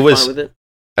I'm sure they're fine with it.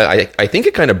 I think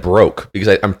it kind of broke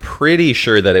because I'm pretty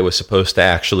sure that it was supposed to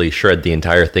actually shred the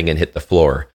entire thing and hit the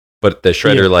floor. But the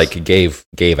shredder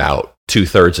gave out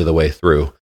 2/3 of the way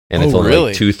through. And it's only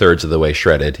like 2/3 of the way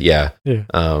shredded. Yeah.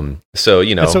 So,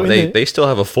 they still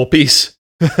have a full piece.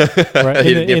 Right.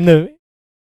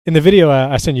 In the video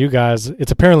I sent you guys,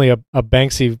 it's apparently a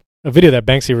video that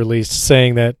Banksy released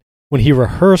saying that when he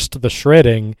rehearsed the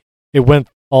shredding, it went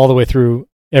all the way through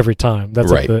every time.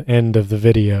 That's at the end of the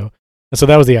video. And so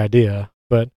that was the idea.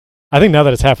 But I think now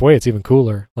that it's halfway, it's even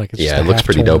cooler. Like it's it looks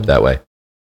pretty dope that way.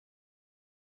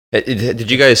 Did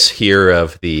you guys hear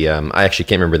of the, I actually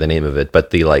can't remember the name of it, but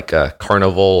the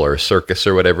carnival or circus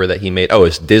or whatever that he made? Oh,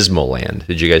 it's Dismal Land.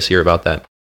 Did you guys hear about that?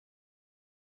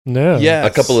 No. Yeah. A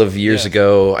couple of years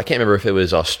ago, I can't remember if it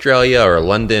was Australia or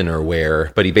London or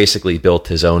where, but he basically built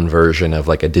his own version of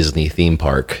like a Disney theme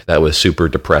park that was super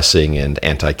depressing and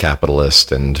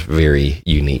anti-capitalist and very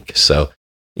unique. So,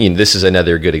 this is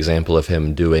another good example of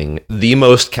him doing the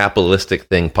most capitalistic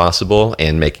thing possible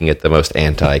and making it the most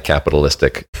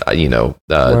anti-capitalistic,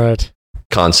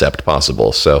 concept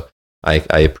possible. So I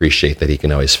appreciate that he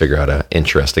can always figure out an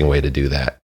interesting way to do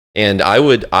that. And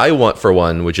would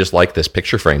just like this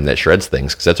picture frame that shreds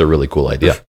things because that's a really cool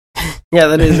idea. Yeah,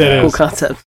 that is a cool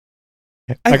concept.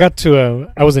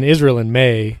 I was in Israel in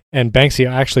May, and Banksy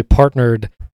actually partnered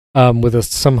with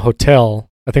some hotel,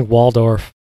 I think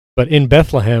Waldorf. But in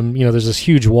Bethlehem, there's this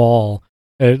huge wall.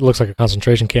 It looks like a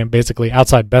concentration camp, basically,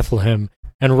 outside Bethlehem.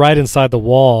 and right inside the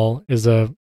wall is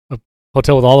a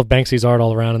hotel with all of Banksy's art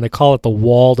all around, and they call it the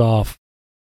Walled Off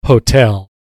Hotel.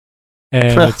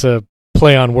 And it's a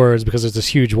play on words because it's this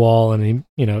huge wall, and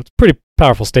it's a pretty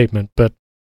powerful statement. But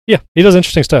yeah, he does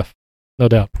interesting stuff, no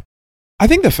doubt. I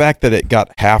think the fact that it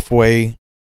got halfway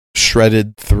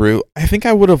shredded through, I think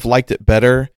I would have liked it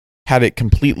better had it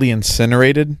completely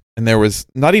incinerated, and there was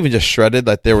not even just shredded,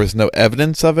 like there was no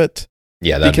evidence of it.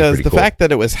 Yeah, that'd because be the cool. fact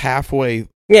that it was halfway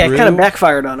Yeah, through, it kind of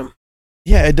backfired on him.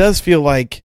 Yeah, it does feel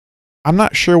like I'm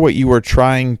not sure what you were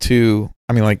trying to.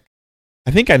 I mean, like,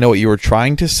 I think I know what you were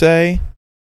trying to say,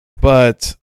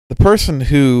 but the person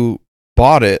who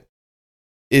bought it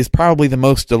is probably the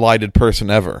most delighted person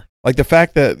ever. Like the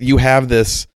fact that you have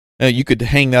this, you could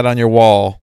hang that on your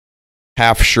wall,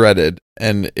 half shredded,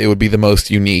 and it would be the most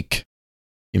unique,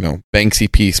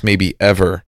 Banksy piece maybe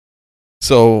ever.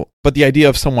 So, but the idea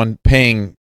of someone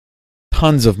paying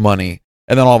tons of money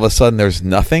and then all of a sudden there's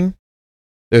nothing,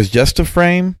 there's just a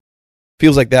frame,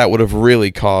 feels like that would have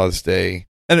really caused and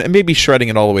maybe shredding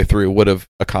it all the way through would have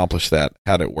accomplished that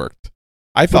had it worked.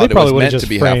 I thought it was meant to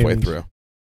be halfway through.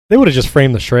 They would have just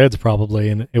framed the shreds probably,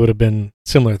 and it would have been a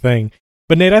similar thing.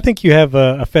 But Nate, I think you have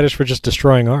a fetish for just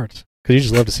destroying art, because you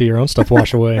just love to see your own stuff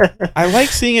wash away. I like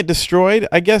seeing it destroyed.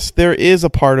 I guess there is a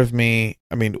part of me,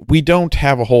 I mean, we don't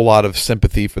have a whole lot of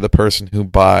sympathy for the person who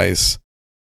buys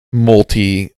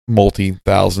multi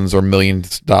thousands or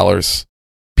millions of dollars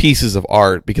pieces of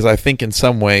art, because I think in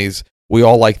some ways we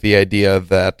all like the idea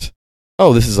that,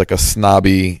 oh, this is like a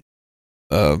snobby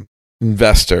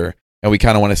investor, and we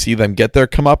kind of want to see them get their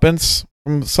comeuppance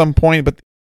from some point. But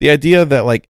the idea that,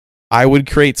 like, I would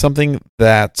create something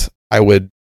that I would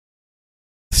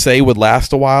say would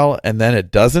last a while and then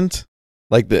it doesn't,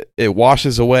 like it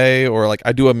washes away, or like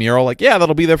I do a mural, like, yeah,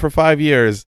 that'll be there for 5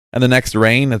 years, and the next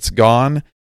rain it's gone.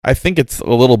 I think it's a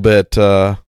little bit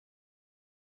I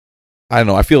don't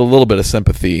know, I feel a little bit of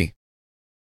sympathy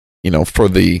for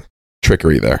the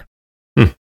trickery there.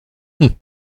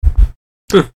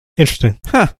 Interesting.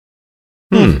 Huh.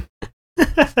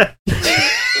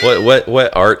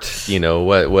 What art,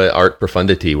 what art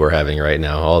profundity we're having right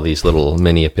now. All these little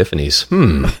mini epiphanies.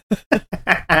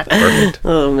 Perfect.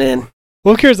 Oh, man.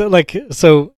 Well, I'm curious, like,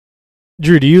 so,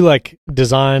 Drew, do you, like,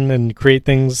 design and create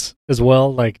things as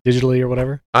well, like, digitally or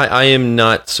whatever? I am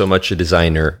not so much a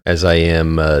designer as I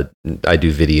am, I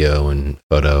do video and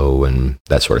photo and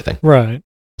that sort of thing. Right.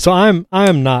 So I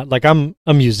am not, like, I'm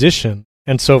a musician.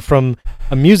 And so from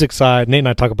a music side, Nate and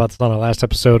I talked about this on our last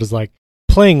episode, is like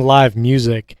playing live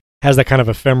music has that kind of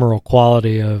ephemeral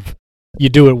quality of you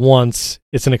do it once,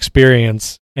 it's an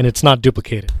experience, and it's not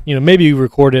duplicated. Maybe you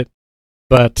record it,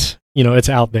 but, it's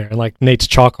out there, and like Nate's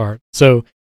chalk art. So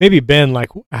maybe Ben, like,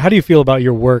 how do you feel about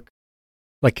your work,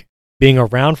 like being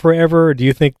around forever? Or do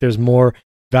you think there's more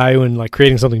value in like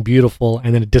creating something beautiful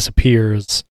and then it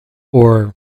disappears,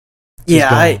 or?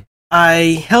 Yeah,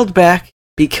 I held back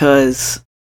because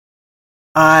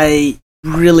I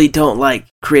really don't like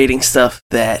creating stuff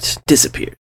that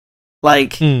disappears.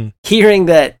 Like, hearing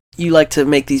that you like to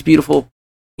make these beautiful,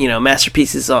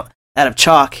 masterpieces out of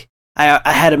chalk,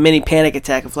 I had a mini panic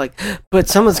attack of like, but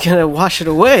someone's going to wash it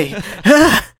away.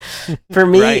 For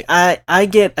me, right. I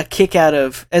get a kick out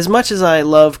of, as much as I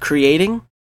love creating,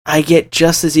 I get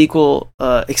just as equal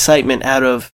excitement out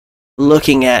of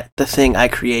looking at the thing I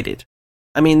created.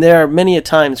 I mean, there are many a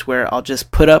times where I'll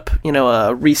just put up,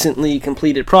 a recently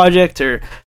completed project or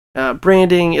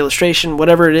branding, illustration,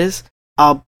 whatever it is.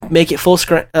 I'll make it full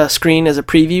screen as a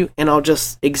preview, and I'll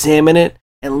just examine it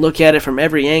and look at it from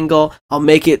every angle. I'll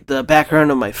make it the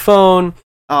background of my phone.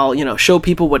 I'll, show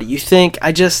people, what do you think?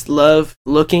 I just love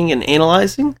looking and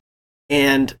analyzing.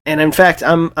 And in fact,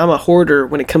 I'm a hoarder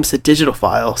when it comes to digital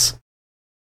files.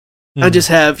 I just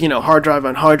have, hard drive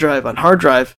on hard drive on hard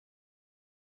drive.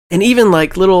 And even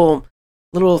like little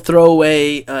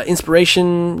throwaway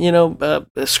inspiration,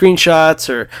 screenshots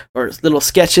or little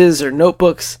sketches or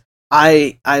notebooks.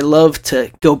 I love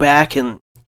to go back and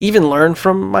even learn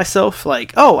from myself.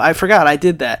 Like, oh, I forgot I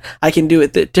did that. I can do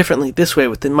it differently this way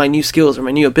within my new skills or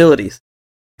my new abilities.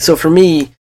 So for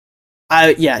me,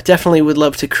 I definitely would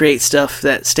love to create stuff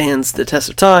that stands the test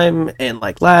of time and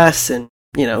like lasts and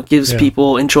gives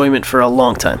people enjoyment for a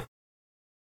long time.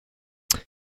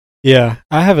 Yeah,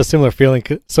 I have a similar feeling.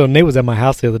 So Nate was at my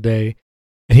house the other day,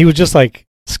 and he was just like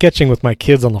sketching with my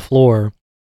kids on the floor,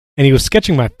 and he was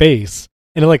sketching my face,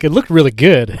 and it looked really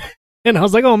good. And I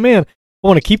was like, oh man, I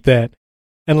want to keep that.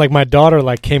 And like my daughter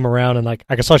like came around, and like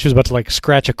I saw she was about to like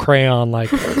scratch a crayon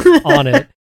like on it,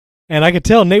 and I could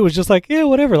tell Nate was just like, yeah,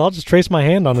 whatever, I'll just trace my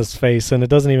hand on this face, and it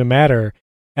doesn't even matter.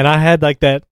 And I had like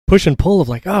that push and pull of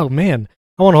like, oh man,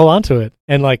 I want to hold on to it.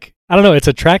 And like I don't know. It's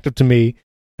attractive to me,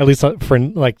 at least for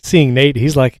like seeing Nate.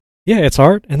 He's like, yeah, it's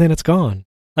art, and then it's gone.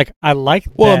 Like I like.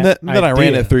 Well, that and then I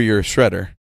ran it through your shredder.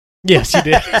 Yes, you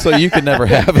did. So you could never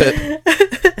have it.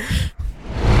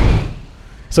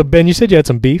 So Ben, you said you had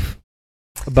some beef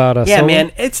about Solo?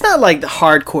 Man. It's not like the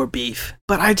hardcore beef,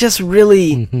 but I just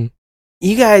really,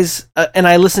 you guys, and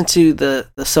I listened to the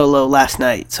Solo last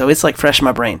night, so it's like fresh in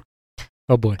my brain.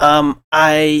 Oh boy.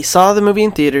 I saw the movie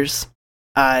in theaters.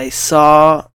 I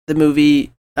saw the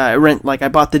movie. I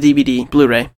bought the DVD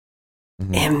Blu-ray,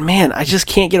 and man, I just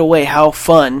can't get away how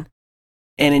fun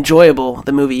and enjoyable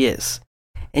the movie is.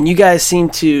 And you guys seem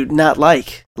to not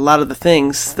like a lot of the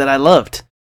things that I loved.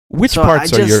 Which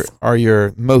parts are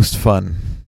your most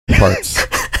fun parts?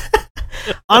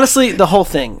 Honestly, the whole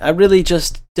thing. I really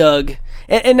just dug.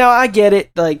 And now I get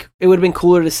it. Like, it would have been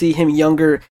cooler to see him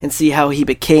younger and see how he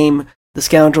became the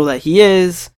scoundrel that he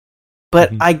is.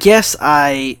 But I guess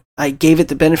I gave it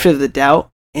the benefit of the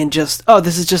doubt and just,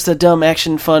 this is just a dumb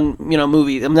action fun,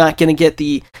 movie. I'm not going to get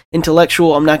the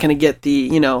intellectual. I'm not going to get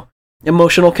the,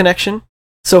 emotional connection.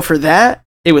 So for that,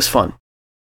 it was fun.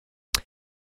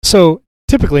 So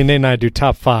typically Nate and I do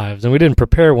top fives, and we didn't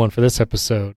prepare one for this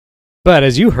episode. But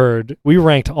as you heard, we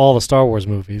ranked all the Star Wars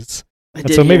movies.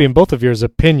 So maybe in both of your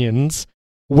opinions,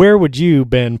 where would you,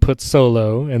 Ben, put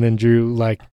Solo, and then Drew,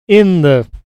 like in the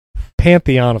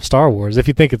pantheon of Star Wars, if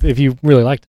you really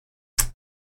liked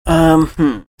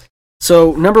it?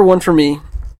 So number one for me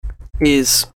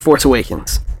is Force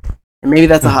Awakens, and maybe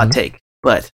that's a hot take,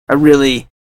 but I really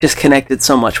just connected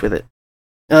so much with it.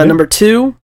 Number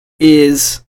two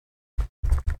is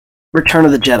Return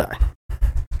of the Jedi.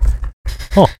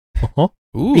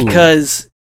 Because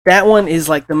that one is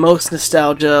like the most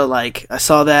nostalgia. Like, I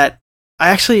saw that. I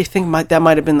actually think that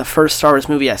might have been the first Star Wars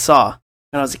movie I saw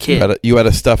when I was a kid. You had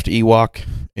a stuffed Ewok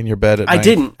in your bed at night?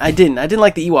 I didn't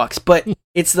like the Ewoks, but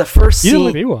it's the first scene.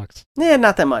 You didn't like Ewoks? Yeah,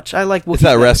 not that much. I like Wookiees. It's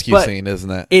that rescue scene, isn't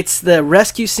it? It's the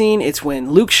rescue scene. It's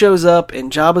when Luke shows up in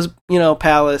Jabba's,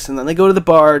 palace, and then they go to the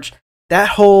barge. That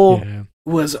whole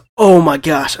was, oh my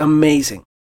gosh, amazing.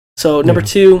 So number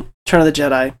two, Return of the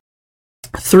Jedi.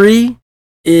 3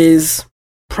 is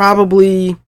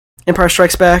probably Empire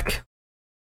Strikes Back.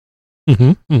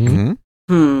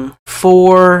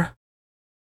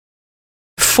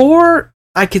 4,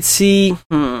 I could see.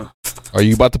 Are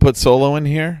you about to put Solo in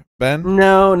here, Ben?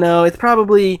 No, it's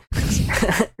probably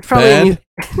Ben?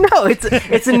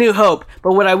 It's a New Hope.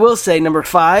 But what I will say, number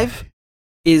 5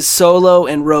 is Solo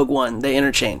and Rogue One. They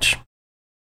interchange.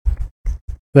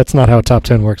 That's not how top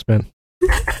 10 works, Ben.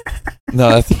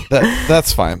 No,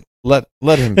 that's fine. Let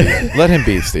him be. Let him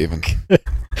be, Steven.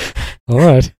 All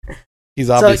right. He's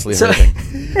obviously hurting.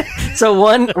 So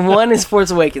one is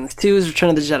Force Awakens, 2 is Return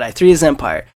of the Jedi, 3 is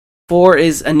Empire, 4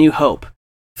 is A New Hope,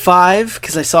 5,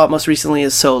 because I saw it most recently,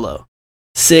 is Solo,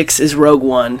 6 is Rogue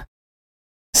One,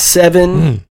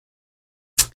 7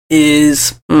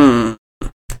 is You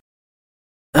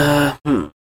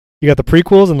got the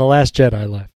prequels and The Last Jedi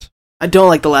left. I don't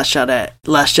like The Last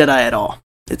Jedi at all.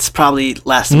 It's probably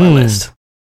last on my list.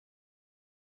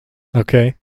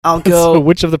 Okay. I'll go. So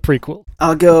which of the prequel?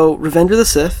 I'll go Revenge of the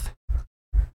Sith.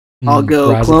 I'll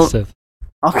go Rise of the Sith.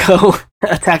 I'll go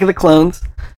Attack of the Clones.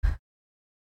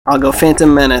 I'll go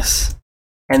Phantom Menace,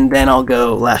 and then I'll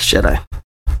go Last Jedi.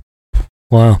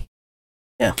 Wow.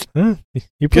 Yeah.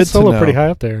 You put Solo pretty high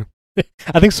up there.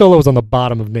 I think Solo was on the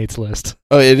bottom of Nate's list.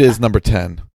 Oh, it is number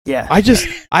 10. Yeah.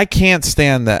 I can't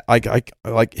stand that.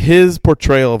 Like his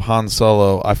portrayal of Han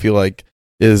Solo, I feel like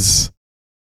is,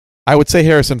 I would say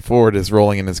Harrison Ford is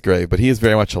rolling in his grave, but he is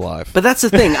very much alive. But that's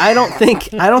the thing. I don't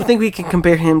think we can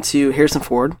compare him to Harrison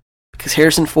Ford, because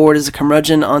Harrison Ford is a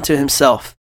curmudgeon unto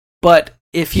himself. But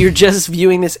if you're just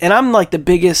viewing this, and I'm like the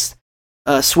biggest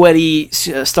sweaty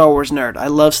Star Wars nerd. I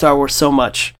love Star Wars so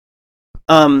much.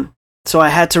 So I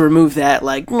had to remove that,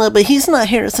 like, no, but he's not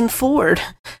Harrison Ford.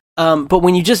 But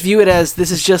when you just view it as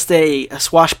this is just a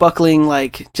swashbuckling,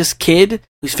 like, just kid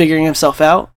who's figuring himself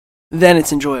out, then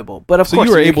it's enjoyable. But of course,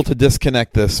 you were able to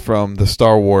disconnect this from the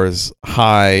Star Wars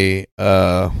high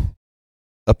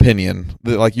opinion.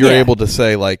 Like, you're able to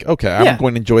say, like, okay, I'm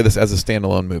going to enjoy this as a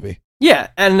standalone movie. Yeah,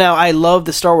 and now I love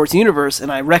the Star Wars universe,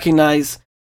 and I recognize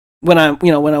when I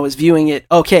was viewing it,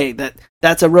 okay,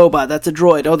 that's a robot, that's a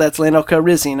droid, oh, that's Lando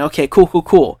Calrissian, okay,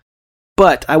 cool.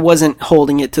 But I wasn't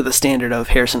holding it to the standard of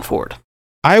Harrison Ford.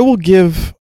 I'll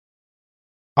give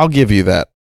you that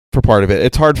for part of it.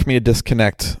 It's hard for me to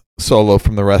disconnect Solo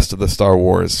from the rest of the Star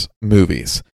Wars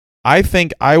movies. I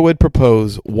think I would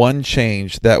propose one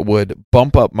change that would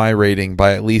bump up my rating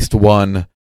by at least one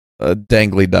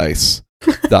dangly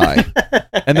die.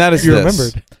 And that is this.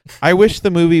 Remembered. I wish the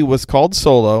movie was called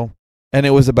Solo, and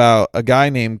it was about a guy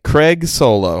named Craig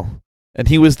Solo, and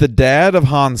he was the dad of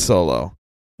Han Solo,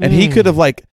 and he could have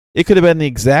it could have been the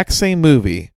exact same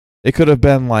movie. It could have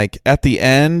been at the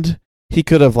end, he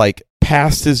could have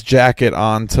passed his jacket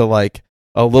on to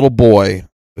a little boy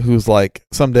who's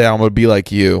someday I'm gonna be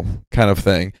like you kind of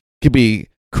thing. It could be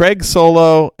Craig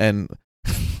Solo and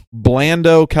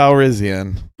Blando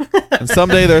Calrissian, and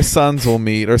someday their sons will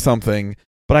meet or something.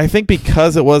 But I think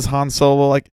because it was Han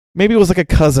Solo, maybe it was a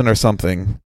cousin or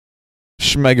something.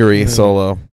 Schmeggery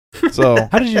Solo. So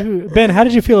how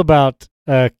did you feel about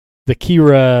the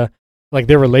Kira,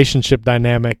 their relationship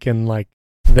dynamic and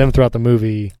them throughout the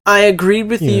movie? I agreed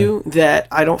with you that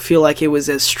I don't feel like it was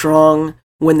as strong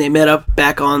when they met up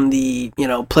back on the,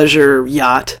 pleasure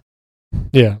yacht.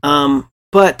 Yeah.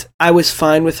 But I was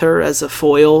fine with her as a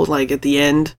foil, at the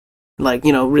end,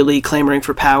 really clamoring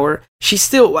for power. She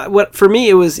still, for me,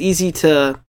 it was easy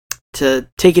to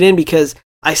take it in because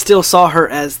I still saw her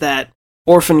as that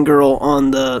orphan girl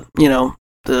on the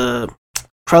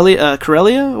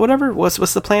Corellia, whatever.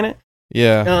 What's the planet?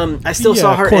 Yeah. I still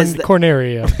saw her as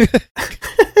Corneria.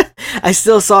 I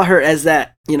still saw her as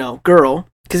that, girl,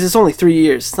 because it's only 3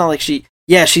 years. It's not like she's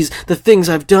the things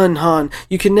I've done, Han.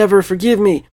 You can never forgive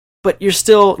me. But you're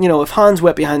still, if Han's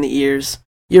wet behind the ears,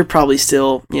 you're probably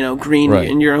still, green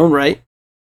in your own right.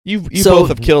 You both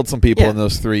have killed some people in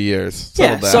those 3 years.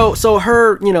 So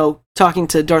her, talking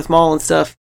to Darth Maul and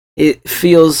stuff, it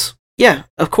feels,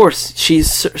 of course, she's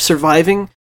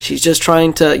surviving. She's just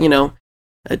trying to,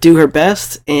 do her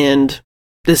best, and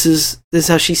this is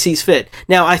how she sees fit.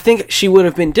 Now, I think she would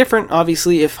have been different,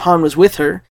 obviously, if Han was with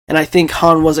her, and I think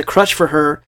Han was a crutch for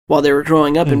her while they were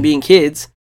growing up and being kids.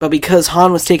 But because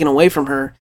Han was taken away from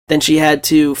her, then she had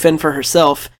to fend for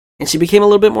herself, and she became a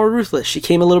little bit more ruthless. She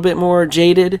became a little bit more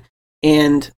jaded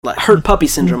and hurt puppy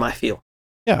syndrome, I feel.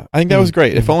 Yeah, I think that was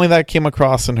great. If only that came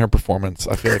across in her performance,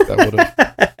 I feel like that would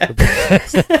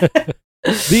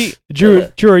have.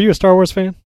 Drew, are you a Star Wars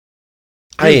fan?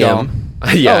 I am.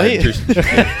 Yeah, I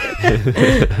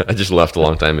just left a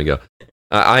long time ago.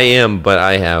 I am, but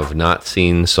I have not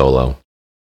seen Solo.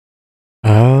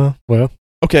 Well.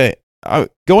 Okay.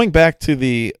 Going back to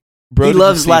the he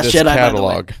loves Last Jedi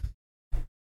catalog.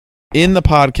 In the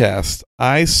podcast,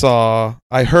 I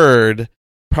heard,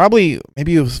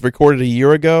 maybe it was recorded a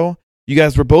year ago, you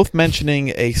guys were both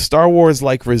mentioning a Star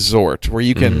Wars-like resort where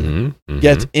you can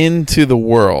get into the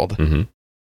world. Mm-hmm.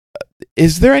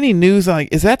 Is there any news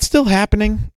is that still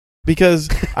happening? Because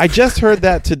I just heard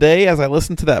that today as I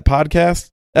listened to that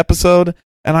podcast episode,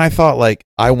 and I thought,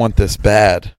 I want this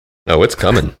bad. Oh, it's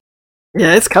coming.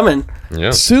 Yeah, it's coming.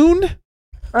 Yeah. Soon?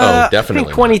 Definitely. I think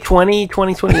 2020,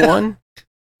 2021.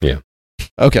 Yeah.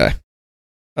 Okay.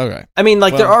 I mean,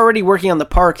 they're already working on the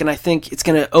park, and I think it's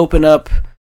going to open up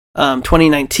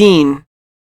 2019,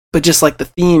 but just the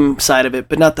theme side of it,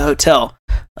 but not the hotel.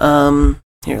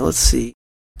 Here, let's see.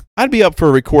 I'd be up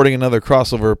for recording another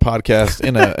crossover podcast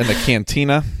in a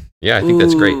cantina. Yeah, I think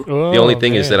that's great. The only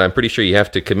thing is that I'm pretty sure you have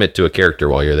to commit to a character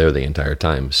while you're there the entire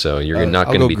time, so you're not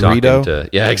going to be talking to...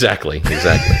 Yeah, exactly.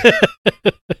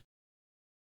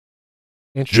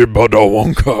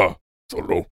 Jibadawonka.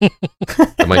 Solo.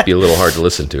 It might be a little hard to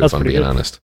listen to, if I'm being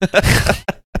honest.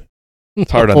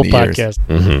 It's hard on the ears. Podcast.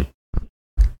 Mm-hmm.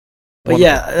 But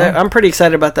yeah, I'm pretty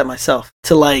excited about that myself.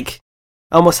 To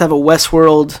almost have a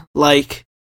Westworld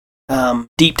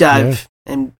deep dive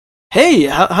and hey,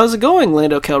 how's it going,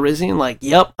 Lando Calrissian?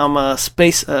 Yep, I'm a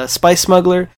spice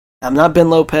smuggler. I'm not Ben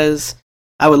Lopez.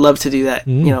 I would love to do that.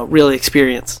 Really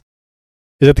experience.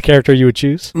 Is that the character you would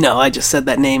choose? No, I just said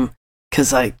that name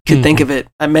because I could think of it.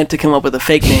 I meant to come up with a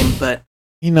fake name, but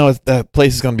that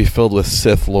place is going to be filled with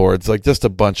Sith Lords, just a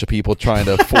bunch of people trying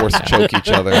to force choke each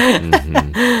other.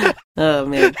 Mm-hmm. Oh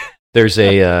man. There's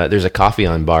a coffee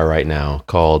on bar right now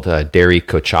called Dairy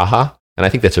Kochaha. And I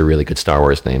think that's a really good Star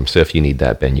Wars name. So if you need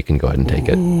that, Ben, you can go ahead and take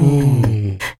it.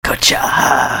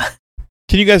 Kochaha.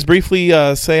 Can you guys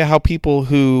briefly say how people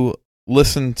who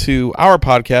listen to our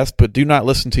podcast but do not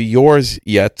listen to yours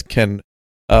yet can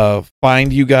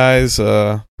find you guys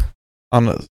on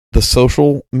the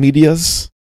social medias?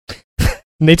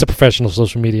 Nate's a professional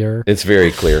social media. It's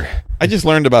very clear. I just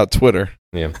learned about Twitter.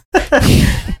 Yeah.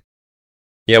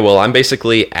 Yeah, well, I'm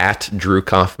basically at Drew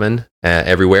Kaufman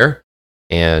everywhere.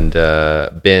 And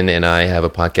Ben and I have a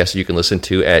podcast you can listen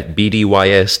to at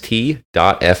bdyst.fm.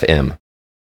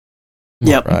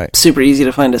 Yep, right. Super easy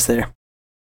to find us there.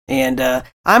 And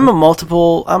I'm a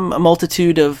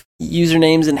multitude of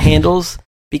usernames and handles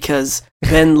because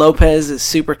Ben Lopez is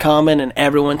super common and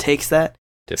everyone takes that.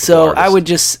 Typical so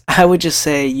artist. I would just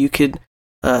say you could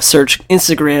search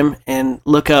Instagram and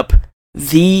look up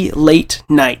The Late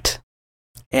Night.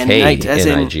 And Knight as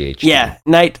in K-N-I-G-H-T. Yeah,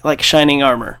 Knight like shining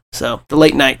armor. So the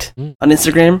late Knight on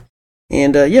Instagram.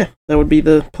 And that would be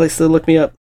the place to look me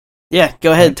up. Yeah,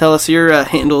 go ahead. Tell us your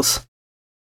handles.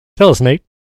 Tell us, Nate.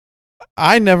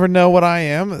 I never know what I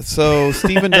am, so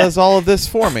Steven does all of this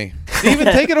for me. Steven,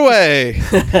 take it away.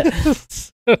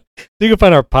 You can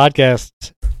find our podcast,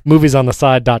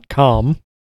 moviesontheside.com,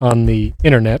 on the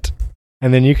internet.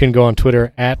 And then you can go on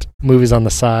Twitter at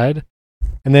moviesontheside.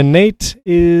 And then Nate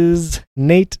is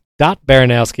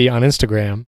Nate.Baranowski on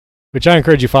Instagram, which I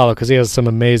encourage you to follow because he has some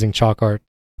amazing chalk art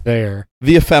there.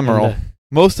 The ephemeral.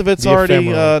 Most of it's already,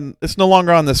 it's no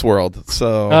longer on this world.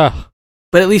 So,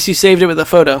 but at least you saved it with a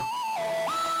photo.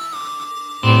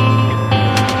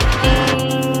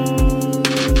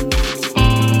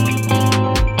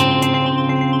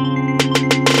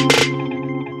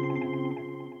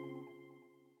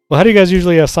 Well, how do you guys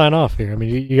usually sign off here? I mean,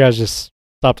 you guys just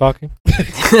stop talking?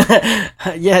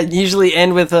 Yeah, usually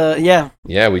end with Yeah,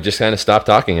 we just kind of stop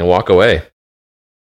talking and walk away.